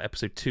listen to that.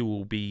 Episode 2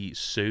 will be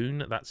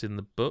soon. That's in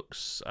the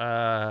books.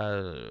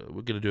 We're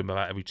going to do them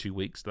about every 2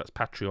 weeks. That's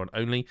Patreon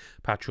only.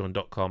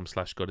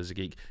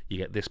 Patreon.com/GodIsAGeek. You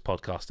get this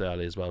podcast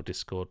early as well.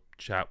 Discord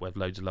chat with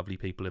loads of lovely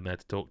people in there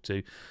to talk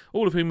to,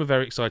 all of whom are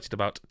very excited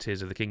about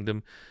Tears of the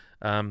Kingdom.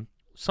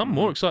 Some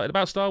more excited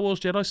about Star Wars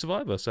Jedi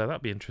Survivor, so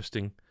that'd be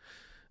interesting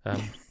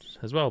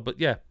as well. But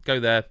yeah, go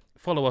there.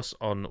 Follow us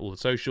on all the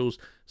socials.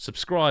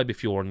 Subscribe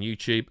if you're on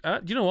YouTube.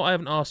 You know what? I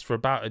haven't asked for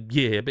about a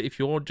year, but if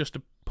you're just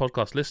a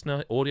podcast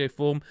listener, audio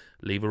form,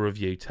 leave a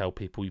review. Tell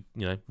people, you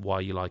know, why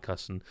you like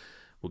us, and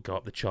we'll go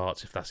up the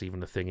charts if that's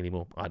even a thing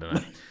anymore. I don't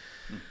know.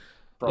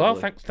 Well,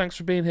 thanks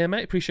for being here,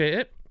 mate. Appreciate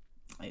it.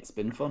 It's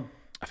been fun.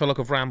 I feel like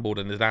I've rambled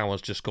and an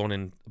hour's just gone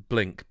in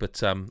blink,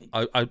 but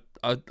I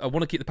want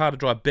to keep the powder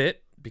dry a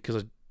bit because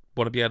I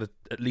want to be able to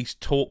at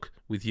least talk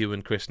with you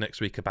and Chris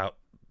next week about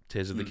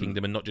Tears of the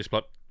Kingdom and not just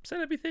like said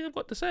everything I've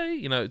got to say,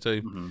 you know. So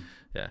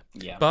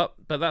yeah. But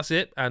that's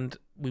it, and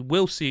we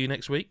will see you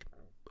next week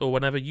or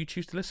whenever you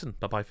choose to listen.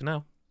 Bye bye for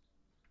now.